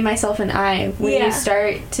of Me, Myself, and I when Yeah. you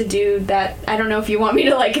start to do that. I don't know if you want me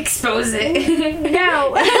to expose it.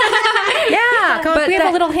 No. Yeah, But we have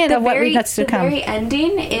a little hint of what that's to the come. very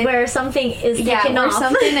ending, Where something is taken where off.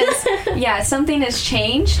 something has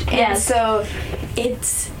changed, and Yes. so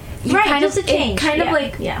it's Right, kind just of a change. it kind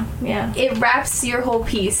of yeah. it wraps your whole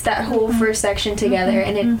piece, that whole first section together,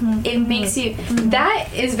 and it makes you. That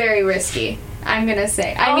is very risky. I'm gonna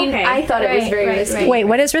say. I mean, Okay. I thought it was Right, very right, risky. right. Wait,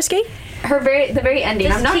 what is risky? The very ending.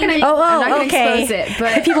 Just I'm not gonna. changing- Oh, I'm not gonna okay. expose it,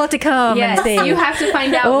 but People have to come yes, and see. you have to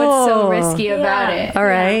find out what's so Oh. risky about Yeah. it. All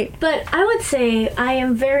right. But I would say I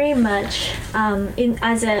am very much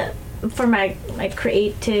for my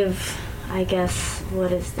creative, I guess,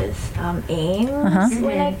 what is this, aims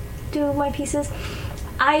when I do my pieces.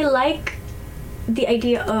 I like the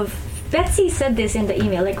idea of, Betsy said this in the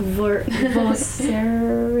email, vocerism.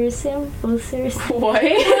 What? What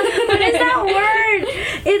is that word?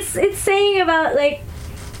 It's saying about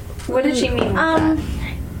What did she mean? With that?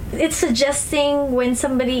 it's suggesting when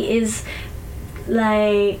somebody is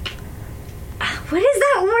what is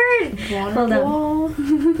that word? Hold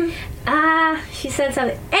on. She said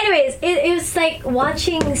something. Anyways, it was like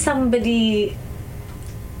watching somebody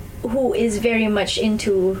who is very much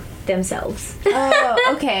into themselves.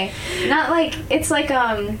 Oh, okay. Not it's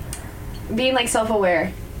being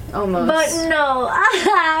self-aware almost. But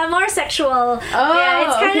no, more sexual. Yeah,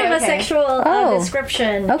 it's kind okay, of a okay. sexual Oh,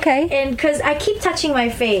 description. okay. And because I keep touching my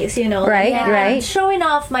face, Right, right. showing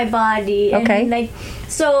off my body. Okay. And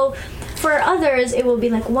so for others, it will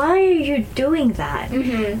be why are you doing that?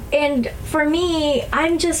 Mm-hmm. And for me,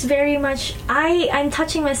 I'm just very much, I'm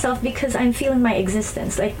touching myself because I'm feeling my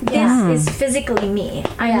existence. This is physically me.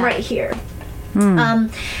 I'm Yeah. right here. And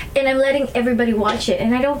I'm letting everybody watch it,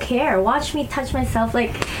 and I don't care. Watch me touch myself,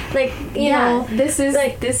 you know. This is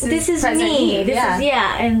This is present me. This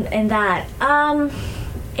yeah. is and that. And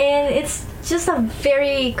it's just a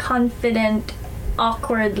very confident,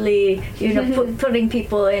 awkwardly, putting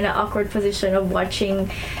people in an awkward position of watching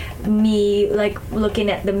me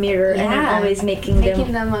looking at the mirror, and I'm Yeah. always making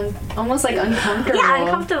them almost uncomfortable.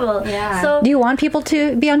 uncomfortable. Yeah. So Do you want people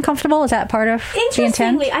to be uncomfortable? Is that part of the intent?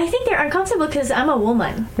 interestingly, I think they're uncomfortable because I'm a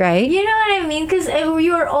woman. Right. You know what I mean? Because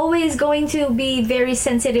you are always going to be very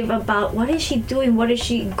sensitive about what is she doing, what is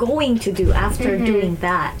she going to do after doing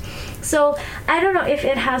that. So I don't know if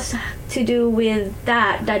it has to do with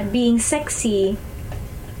that being sexy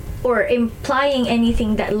or implying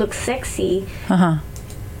anything that looks sexy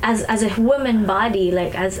as a woman body,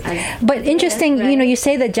 But interesting, right? you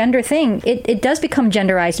say the gender thing. It does become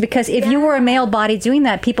genderized, because if you were a male body doing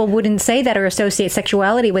that, people wouldn't say that or associate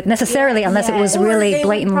sexuality with necessarily, unless it was Or really they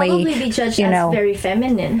blatantly, would probably be judged as very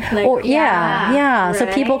feminine. or yeah. So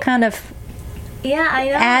right? people kind of I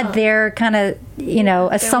know. add their kind of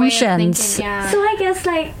assumptions. Yeah. So I guess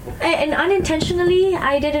and unintentionally,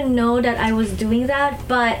 I didn't know that I was doing that,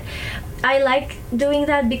 but I like doing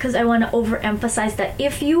that because I want to overemphasize that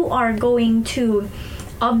if you are going to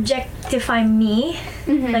objectify me,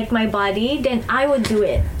 my body, then I would do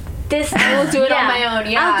it. I will do it on my own.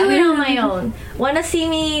 Yeah. I'll do it on my own. Wanna see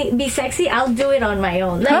me be sexy? I'll do it on my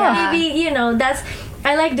own. Maybe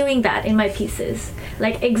I like doing that in my pieces,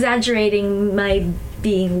 exaggerating my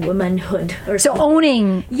being womanhood or So something.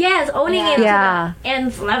 owning. Yes, owning it Yeah. to the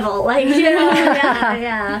nth level.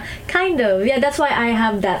 Kind of. Yeah, that's why I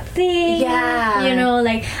have that thing. Yeah.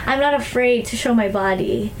 I'm not afraid to show my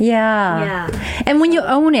body. Yeah. Yeah. And when you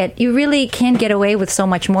own it, you really can get away with so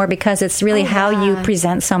much more, because it's really how you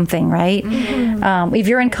present something, right? If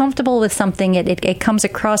you're uncomfortable with something, it comes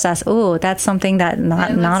across as, oh, that's something that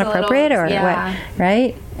not a appropriate little- or yeah. what,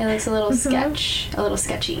 right? It looks a little a little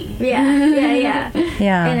sketchy. Yeah.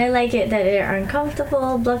 Yeah. And I like it that they're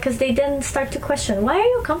uncomfortable, because they then start to question, why are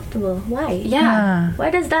you uncomfortable? Why? Yeah. Why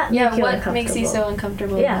does that Yeah. make you What uncomfortable? makes you so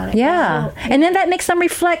uncomfortable Yeah. about it? Yeah. And then that makes them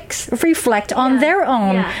reflect on their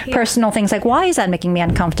own Yeah. personal things, like, why is that making me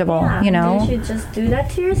uncomfortable? Yeah. You should just do that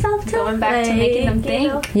to yourself too. Going back to making them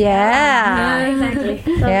think. Yeah. Exactly.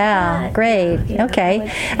 So Yeah, great. yeah, okay.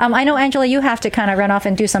 I know, Angela, you have to kind of run off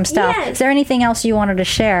and do some stuff. Yes. Is there anything else you wanted to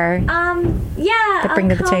share share? Yeah, To bring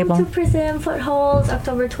to the come table. to Prism Footholds,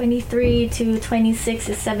 October 23 to 26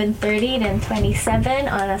 is 7:30, then 27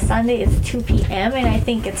 on a Sunday is 2 p.m. and I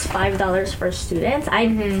think it's $5 for students. I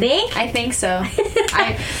think. I think so.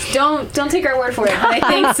 I don't take our word for it, but I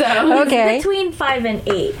think so. Okay. Between 5 and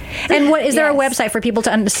 8. And what is there a Yes. website for people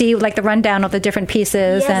to see like the rundown of the different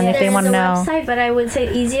pieces, and if they there's want to a know? website, but I would say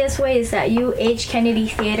the easiest way is that UH Kennedy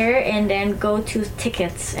Theater and then go to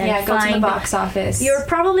tickets and Yeah, go to the find box office. You're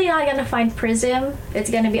probably not gonna find Prism. It's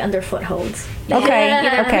gonna be under Footholds. Okay.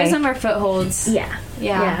 Either Okay. Prism or Footholds. Yeah.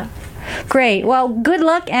 Yeah. Great. Well, good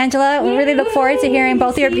luck, Angela. We really look forward to hearing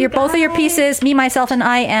both See you both of your guys. pieces, Me, Myself, and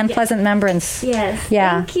I, and Pleasant Remembrance. Yes. Yeah,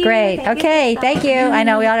 Thank you. great. Thank you Okay, so thank much. you. I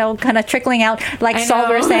know we all kind of trickling out, like I Saul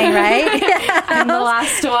know. was saying, right? I'm the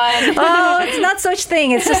last one. Oh, it's not such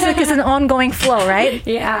thing. It's just like it's an ongoing flow, right?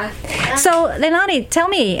 Yeah. So, Leilani, tell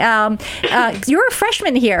me, you're a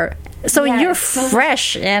freshman here. So Yes. you're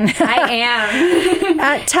fresh, and I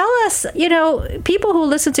am. tell us, people who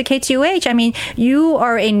listen to KTUH, I mean, you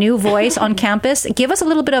are a new voice on campus. Give us a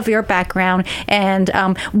little bit of your background and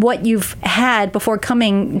what you've had before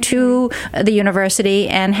coming to the university,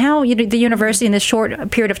 and how the university in this short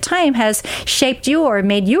period of time has shaped you or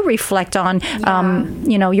made you reflect on,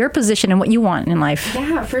 your position and what you want in life.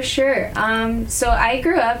 Yeah, for sure. So I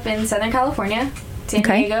grew up in Southern California, San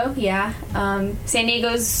Okay. Diego. Yeah. San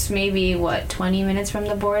Diego's maybe, 20 minutes from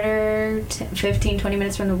the border, 15, 20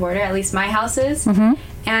 minutes from the border, at least my house is. Mm-hmm.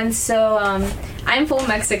 And so I'm full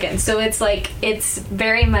Mexican, so it's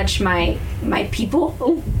very much my people.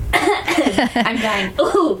 Ooh. I'm dying.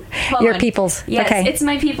 Ooh, hold Your on. peoples. Yes, Okay. it's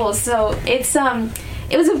my people. So it's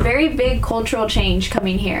it was a very big cultural change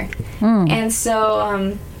coming here, and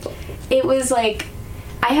so it was like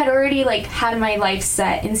I had already had my life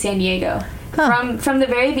set in San Diego. Huh. From the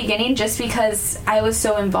very beginning, just because I was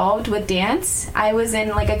so involved with dance, I was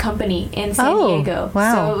in a company in San Diego.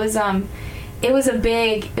 Wow. So it was a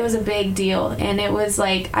big deal, and it was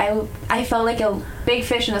I felt like a big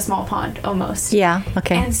fish in a small pond almost. Yeah.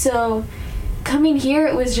 Okay. And so coming here,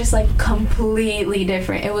 it was just completely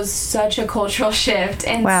different. It was such a cultural shift,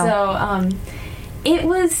 and Wow. so it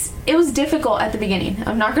was difficult at the beginning.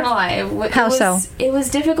 I'm not gonna lie. How so? It was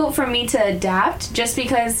difficult for me to adapt, just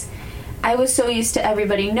because I was so used to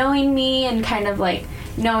everybody knowing me and kind of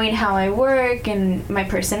knowing how I work and my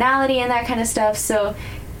personality and that kind of stuff. So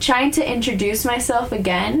trying to introduce myself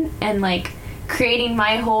again and creating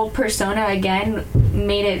my whole persona again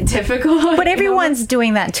made it difficult. But everyone's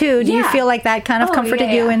doing that too. Do you Yeah. feel like that kind of Oh, comforted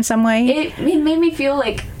yeah, you yeah. in some way? It made me feel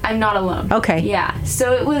like I'm not alone. Okay. Yeah.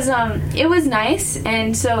 So it was nice,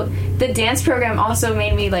 and so the dance program also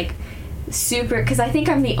made me super, because I think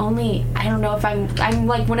I'm the only, I don't know if I'm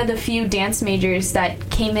one of the few dance majors that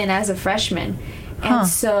came in as a freshman, and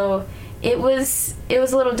so it was a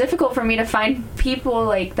little difficult for me to find people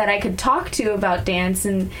that I could talk to about dance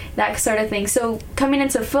and that sort of thing. So coming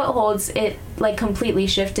into Footholds, it completely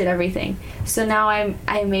shifted everything. So now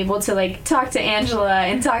I'm able to talk to Angela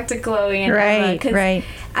and talk to Chloe and Emma, 'cause right.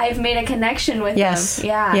 I've made a connection with Yes. them.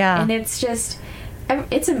 Yeah. Yeah. And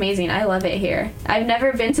it's amazing. I love it here. I've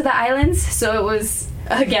never been to the islands, so it was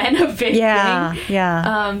again a big Yeah. thing.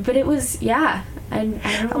 Yeah. But it was I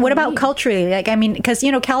don't know What about mean. culturally? Because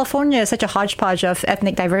California is such a hodgepodge of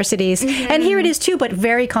ethnic diversities, and here it is too, but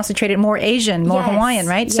very concentrated, more Asian, more Yes. Hawaiian,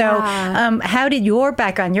 right? Yeah. So, how did your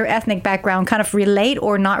background, your ethnic background, kind of relate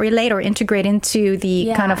or not relate or integrate into the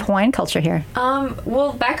Yeah. kind of Hawaiian culture here?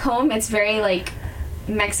 Well, back home it's very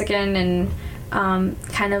Mexican and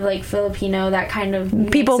kind of Filipino, that kind of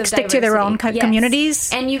mix People of stick to their own diversity. Yes. communities?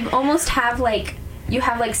 and you almost have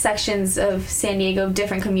sections of San Diego of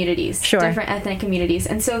different communities, Sure. different ethnic communities.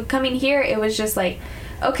 And so coming here, it was just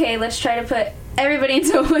okay, let's try to put everybody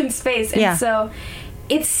into one space. And Yeah. so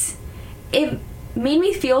it made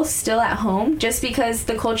me feel still at home, just because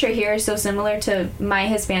the culture here is so similar to my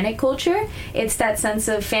Hispanic culture. It's that sense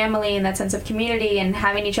of family and that sense of community and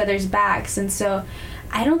having each other's backs. And so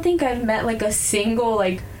I don't think I've met a single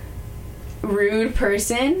rude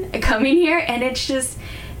person coming here, and it's just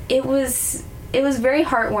it was very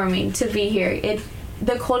heartwarming to be here.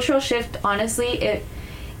 The cultural shift, honestly,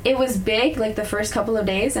 it was big the first couple of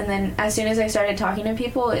days, and then as soon as I started talking to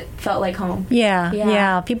people, it felt like home.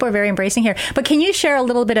 Yeah. People are very embracing here. But can you share a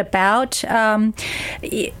little bit about,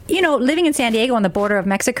 living in San Diego on the border of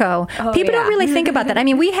Mexico? People don't really think about that. I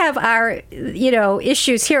mean, we have our,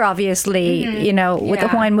 issues here, obviously, with the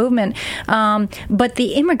Hawaiian movement. But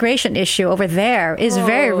the immigration issue over there is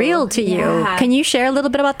very real to you. Yeah. Can you share a little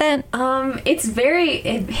bit about that?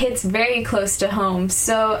 It hits very close to home.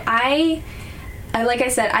 So like I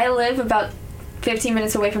said, I live about 15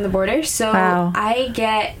 minutes away from the border. So Wow. I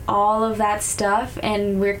get all of that stuff,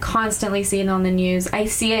 and we're constantly seeing it on the news. I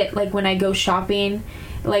see it like when I go shopping,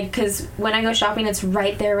 like, because when I go shopping, it's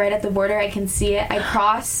right there, right at the border. I can see it. I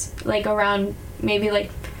cross like around maybe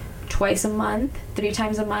like twice a month, 3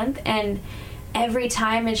 times a month, and every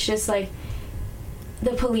time it's just like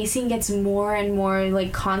the policing gets more and more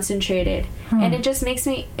like concentrated, and it just makes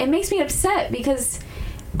me upset, because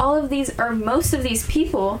all of these, or most of these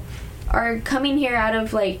people, are coming here out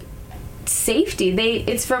of like safety.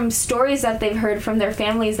 It's from stories that they've heard from their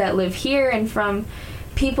families that live here, and from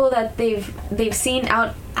people that they've seen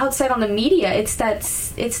outside on the media. It's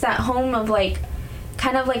that home of like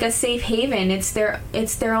kind of like a safe haven. It's their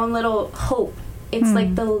own little hope. It's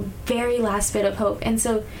like the very last bit of hope. And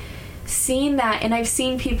so seeing that, and I've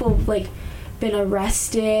seen people like been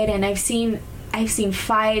arrested, and I've seen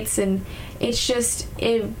fights, and it's just,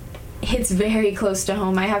 it hits very close to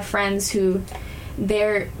home. I have friends who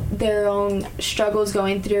their own struggles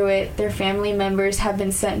going through it, their family members have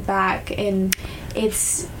been sent back, and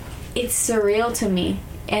it's surreal to me.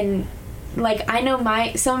 And like, I know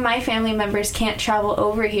some of my family members can't travel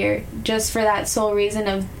over here just for that sole reason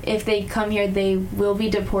of, if they come here, they will be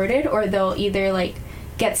deported, or they'll either like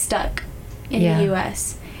get stuck in the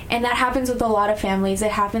US. And that happens with a lot of families.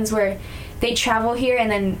 It happens where they travel here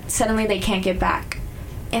and then suddenly they can't get back,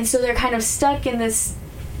 and so they're kind of stuck in this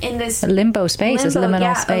limbo space, this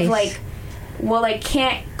liminal space. Of like, well, I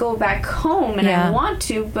can't go back home, and I want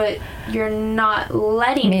to, but you're not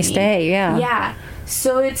letting me stay. Yeah.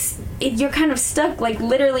 So you're kind of stuck, like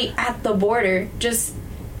literally at the border, just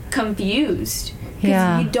confused,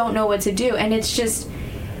 because you don't know what to do, and it's just,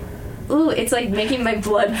 it's like making my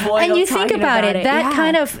blood boil. And you think about it, that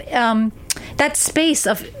kind of that space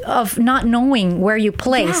of not knowing where you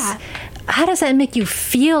place. Yeah. How does that make you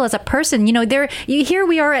feel as a person? You know, here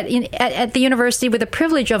we are at the university with the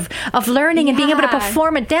privilege of learning and being able to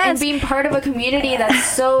perform a dance. And being part of a community that's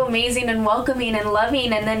so amazing and welcoming and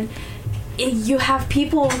loving. And then you have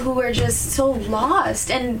people who are just so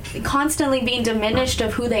lost and constantly being diminished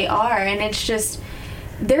of who they are. And it's just,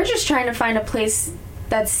 they're just trying to find a place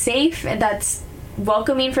that's safe and that's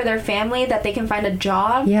welcoming for their family, that they can find a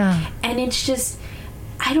job. Yeah. And it's just,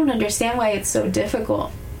 I don't understand why it's so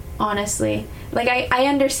difficult. Honestly, like I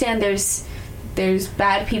understand there's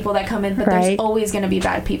bad people that come in, but there's always going to be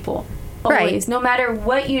bad people. Always, no matter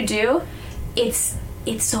what you do, it's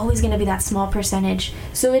always going to be that small percentage.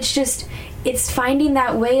 So it's finding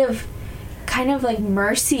that way of kind of like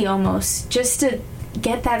mercy, almost, just to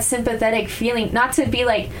get that sympathetic feeling, not to be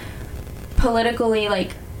like politically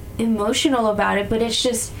like emotional about it, but it's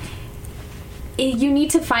just you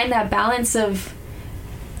need to find that balance of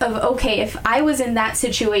okay, if I was in that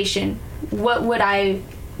situation, what would I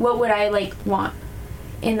like want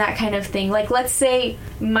in that kind of thing? Like, let's say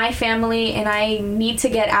my family and I need to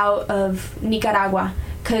get out of Nicaragua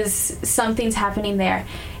because something's happening there,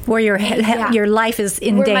 where your life is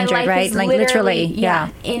in danger, right? Like literally,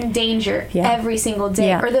 in danger every single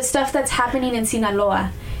day. Or the stuff that's happening in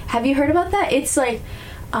Sinaloa. Have you heard about that? It's like,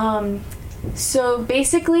 so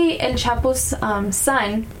basically, El Chapo's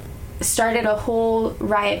son started a whole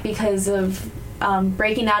riot because of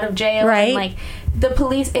breaking out of jail, and like the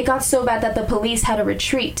police, it got so bad that the police had to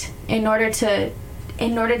retreat in order to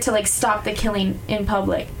like stop the killing in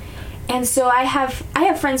public. And so I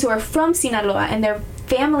have friends who are from Sinaloa, and their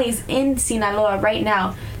families in Sinaloa right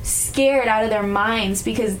now scared out of their minds,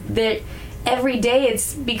 because every day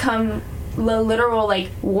it's become a literal like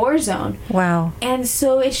war zone. Wow. And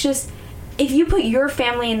so it's just, if you put your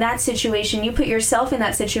family in that situation, you put yourself in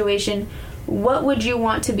that situation, what would you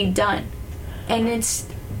want to be done? And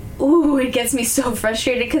it gets me so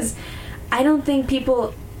frustrated, because I don't think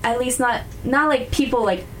people, at least not like people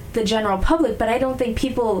like the general public, but I don't think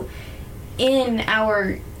people in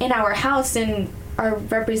our house, in our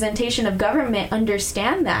representation of government,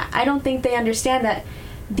 understand that. I don't think they understand that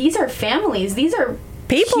these are families. These are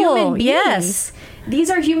people. Human beings. Yes. These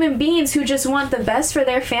are human beings who just want the best for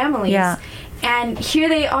their families. Yeah. And here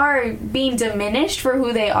they are being diminished for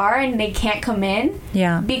who they are, and they can't come in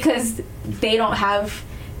because they don't have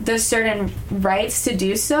the certain rights to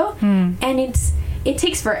do so. And it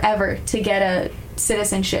takes forever to get a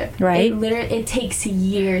citizenship. Right. It takes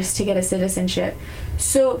years to get a citizenship.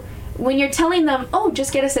 So when you're telling them, oh,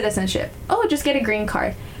 just get a citizenship, oh, just get a green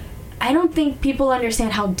card, I don't think people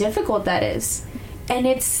understand how difficult that is. And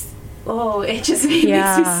it's it just makes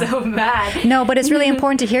me so mad. No, but it's really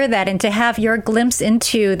important to hear that and to have your glimpse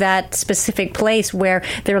into that specific place where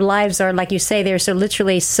their lives are, like you say, they're so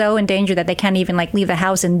literally so in danger that they can't even like leave the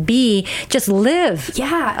house and just live.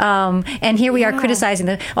 Yeah. And here we are criticizing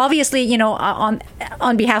them. Obviously, you know,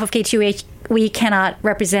 on behalf of K2H, we cannot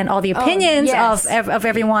represent all the opinions of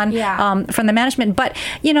everyone from the management, but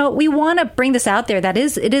you know, we want to bring this out there. That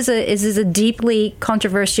it is a deeply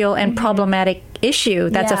controversial and problematic issue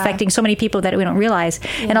that's affecting so many people that we don't realize.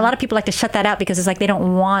 And a lot of people like to shut that out because it's like they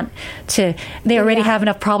don't want to. They already have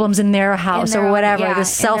enough problems in their house or whatever.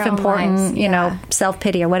 This self-important, you know,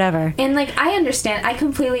 self-pity or whatever. And like I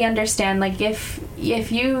completely understand. Like if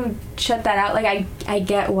you shut that out, like I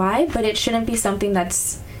get why, but it shouldn't be something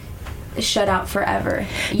that's shut out forever.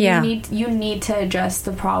 You need to address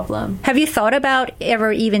the problem. Have you thought about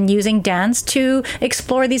ever even using dance to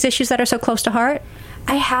explore these issues that are so close to heart?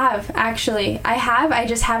 I have, actually. I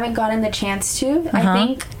just haven't gotten the chance to. I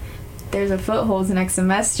think there's a footholds next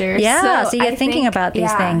semester. Yeah, so you're thinking about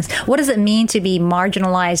these things. What does it mean to be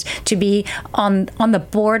marginalized, to be on the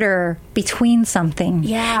border between something?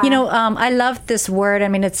 Yeah. You know, I love this word. I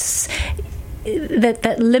mean, it's that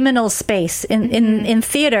liminal space in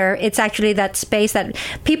theater. It's actually that space that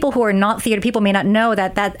people who are not theater people may not know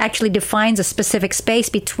that actually defines a specific space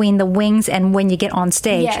between the wings and when you get on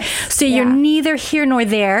stage. So you're neither here nor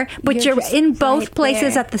there, but you're in both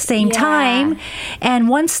places at the same time, and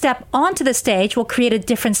one step onto the stage will create a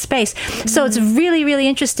different space. So it's really, really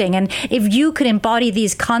interesting. And if you could embody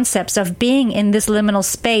these concepts of being in this liminal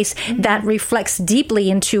space that reflects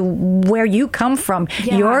deeply into where you come from,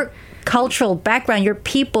 your cultural background, your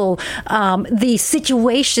people, the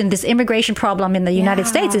situation, this immigration problem in the United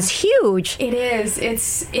States is huge. It is.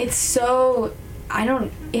 It's so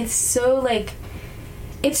like,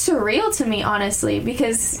 it's surreal to me, honestly,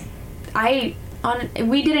 because we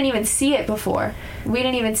didn't even see it before. We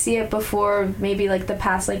didn't even see it before maybe like the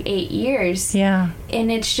past like 8 years. Yeah.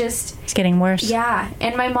 And it's getting worse. Yeah.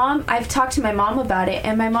 And I've talked to my mom about it,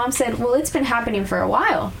 and my mom said, well, it's been happening for a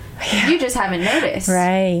while. You just haven't noticed.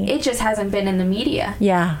 Right. It just hasn't been in the media.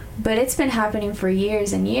 Yeah. But it's been happening for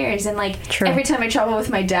years and years. And like every time I travel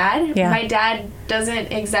with my dad, my dad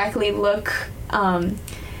doesn't exactly look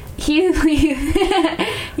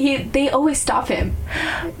they always stop him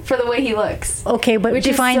for the way he looks. Okay, but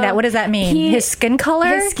define that. What does that mean? His skin color?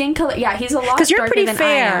 His skin color. Yeah, he's a lot darker because you're pretty than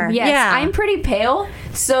fair. I am. Yes, yeah, I'm pretty pale.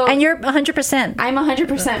 So and you're 100%. I'm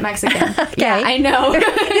 100% Mexican. Okay. Yeah, I know.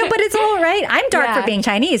 Yeah, but it's all right. I'm dark for being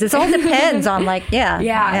Chinese. It all depends on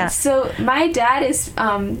Yeah. So my dad is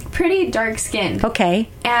pretty dark skinned. Okay.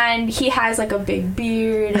 And he has like a big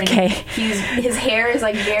beard. And his hair is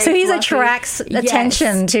like very. So he attracts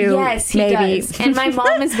attention to. Yes, he does. And my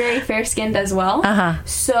mom is very fair skinned as well.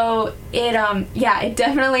 So it it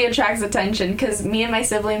definitely attracts attention because me and my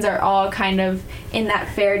siblings are all kind of in that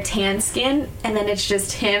fair tan skin, and then it's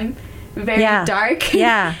just him very dark.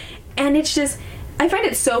 Yeah. And it's just, I find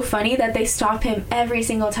it so funny that they stop him every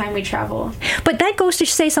single time we travel. But that goes to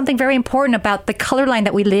say something very important about the color line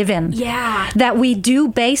that we live in. Yeah. That we do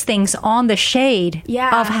base things on the shade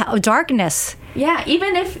of darkness. Yeah,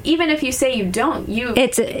 even if you say you don't,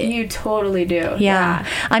 you totally do. Yeah.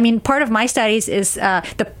 I mean, part of my studies is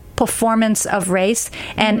the performance of race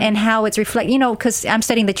and how it's reflected, because I'm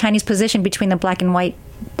studying the Chinese position between the black and white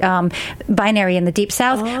binary in the Deep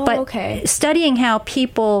South. Studying how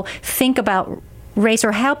people think about race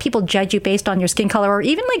or how people judge you based on your skin color, or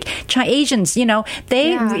even like Asians,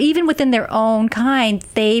 they even within their own kind,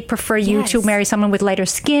 they prefer you to marry someone with lighter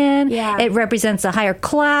skin. It represents a higher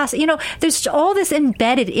class. There's all this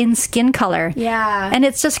embedded in skin color. And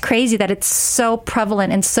it's just crazy that it's so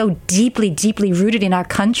prevalent and so deeply, deeply rooted in our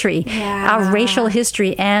country, our racial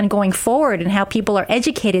history, and going forward, and how people are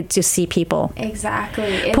educated to see people.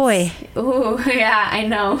 Exactly. Ooh, yeah, I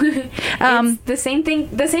know. It's the same thing.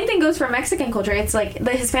 The same thing goes for Mexican culture. It's like the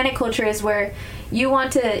Hispanic culture is where you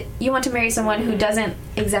want to marry someone who doesn't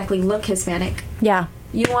exactly look Hispanic. Yeah.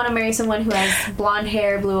 You want to marry someone who has blonde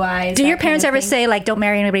hair, blue eyes. Do your parents ever say like, don't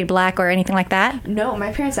marry anybody black or anything like that? No,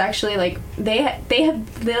 my parents actually like they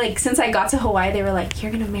since I got to Hawaii, they were like,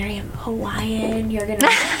 you're gonna marry a Hawaiian. You're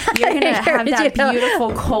gonna have that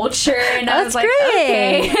beautiful culture. And I was like,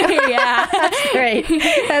 great. Okay, yeah, that's great.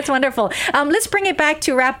 That's wonderful. Let's bring it back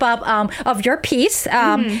to wrap up of your piece,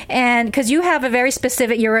 and because you have a very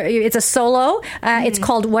specific, it's a solo. It's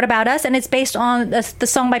called "What About Us," and it's based on the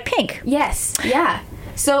song by Pink. Yes. Yeah.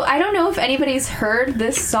 So I don't know if anybody's heard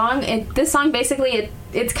this song. This song basically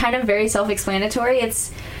it's kind of very self-explanatory.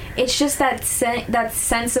 It's just that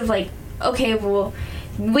sense of like, okay, well,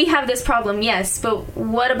 we have this problem, yes, but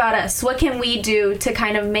what about us? What can we do to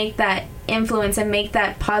kind of make that influence and make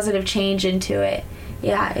that positive change into it?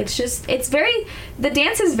 Yeah, the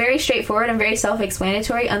dance is very straightforward and very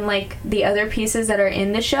self-explanatory, unlike the other pieces that are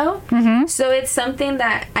in the show. Mm-hmm. So it's something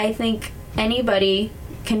that I think anybody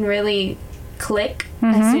can really click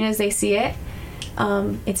as soon as they see it.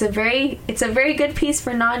 It's a very good piece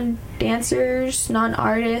for non-dancers,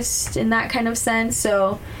 non-artists in that kind of sense.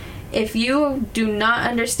 So if you do not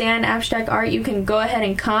understand abstract art, you can go ahead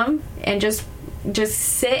and come and just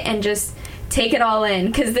sit and just take it all in,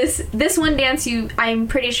 because this one dance, I'm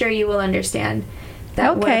pretty sure you will understand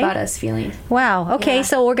that What About Us feeling. Wow. Okay, Yeah.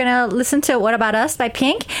 so we're gonna listen to What About Us by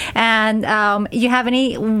Pink, and you have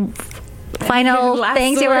any final Last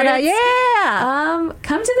things you want to? words? Yeah.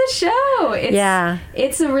 Come to the show.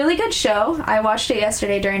 It's a really good show. I watched it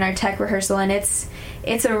yesterday during our tech rehearsal, and it's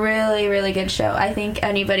a really, really good show. I think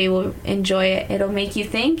anybody will enjoy it. It'll make you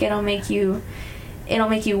think. It'll make you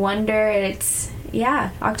wonder. It's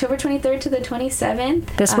October 23rd to the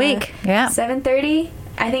 27th. This week. Yeah. 7:30.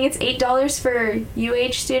 I think it's $8 for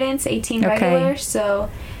UH students, 18 regular. So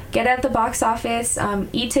get it at the box office.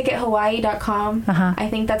 etickethawaii.com. I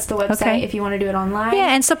think that's the website if you want to do it online.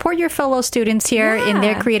 Yeah, and support your fellow students here in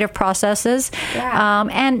their creative processes. Yeah.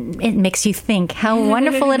 And it makes you think how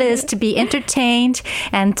wonderful it is to be entertained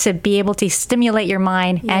and to be able to stimulate your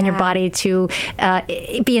mind and your body to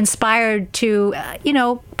be inspired to,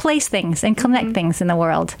 place things and connect things in the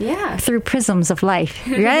world through prisms of life,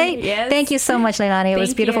 right? Yes. Thank you so much, Leilani. It was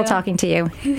Thank beautiful you. talking to you.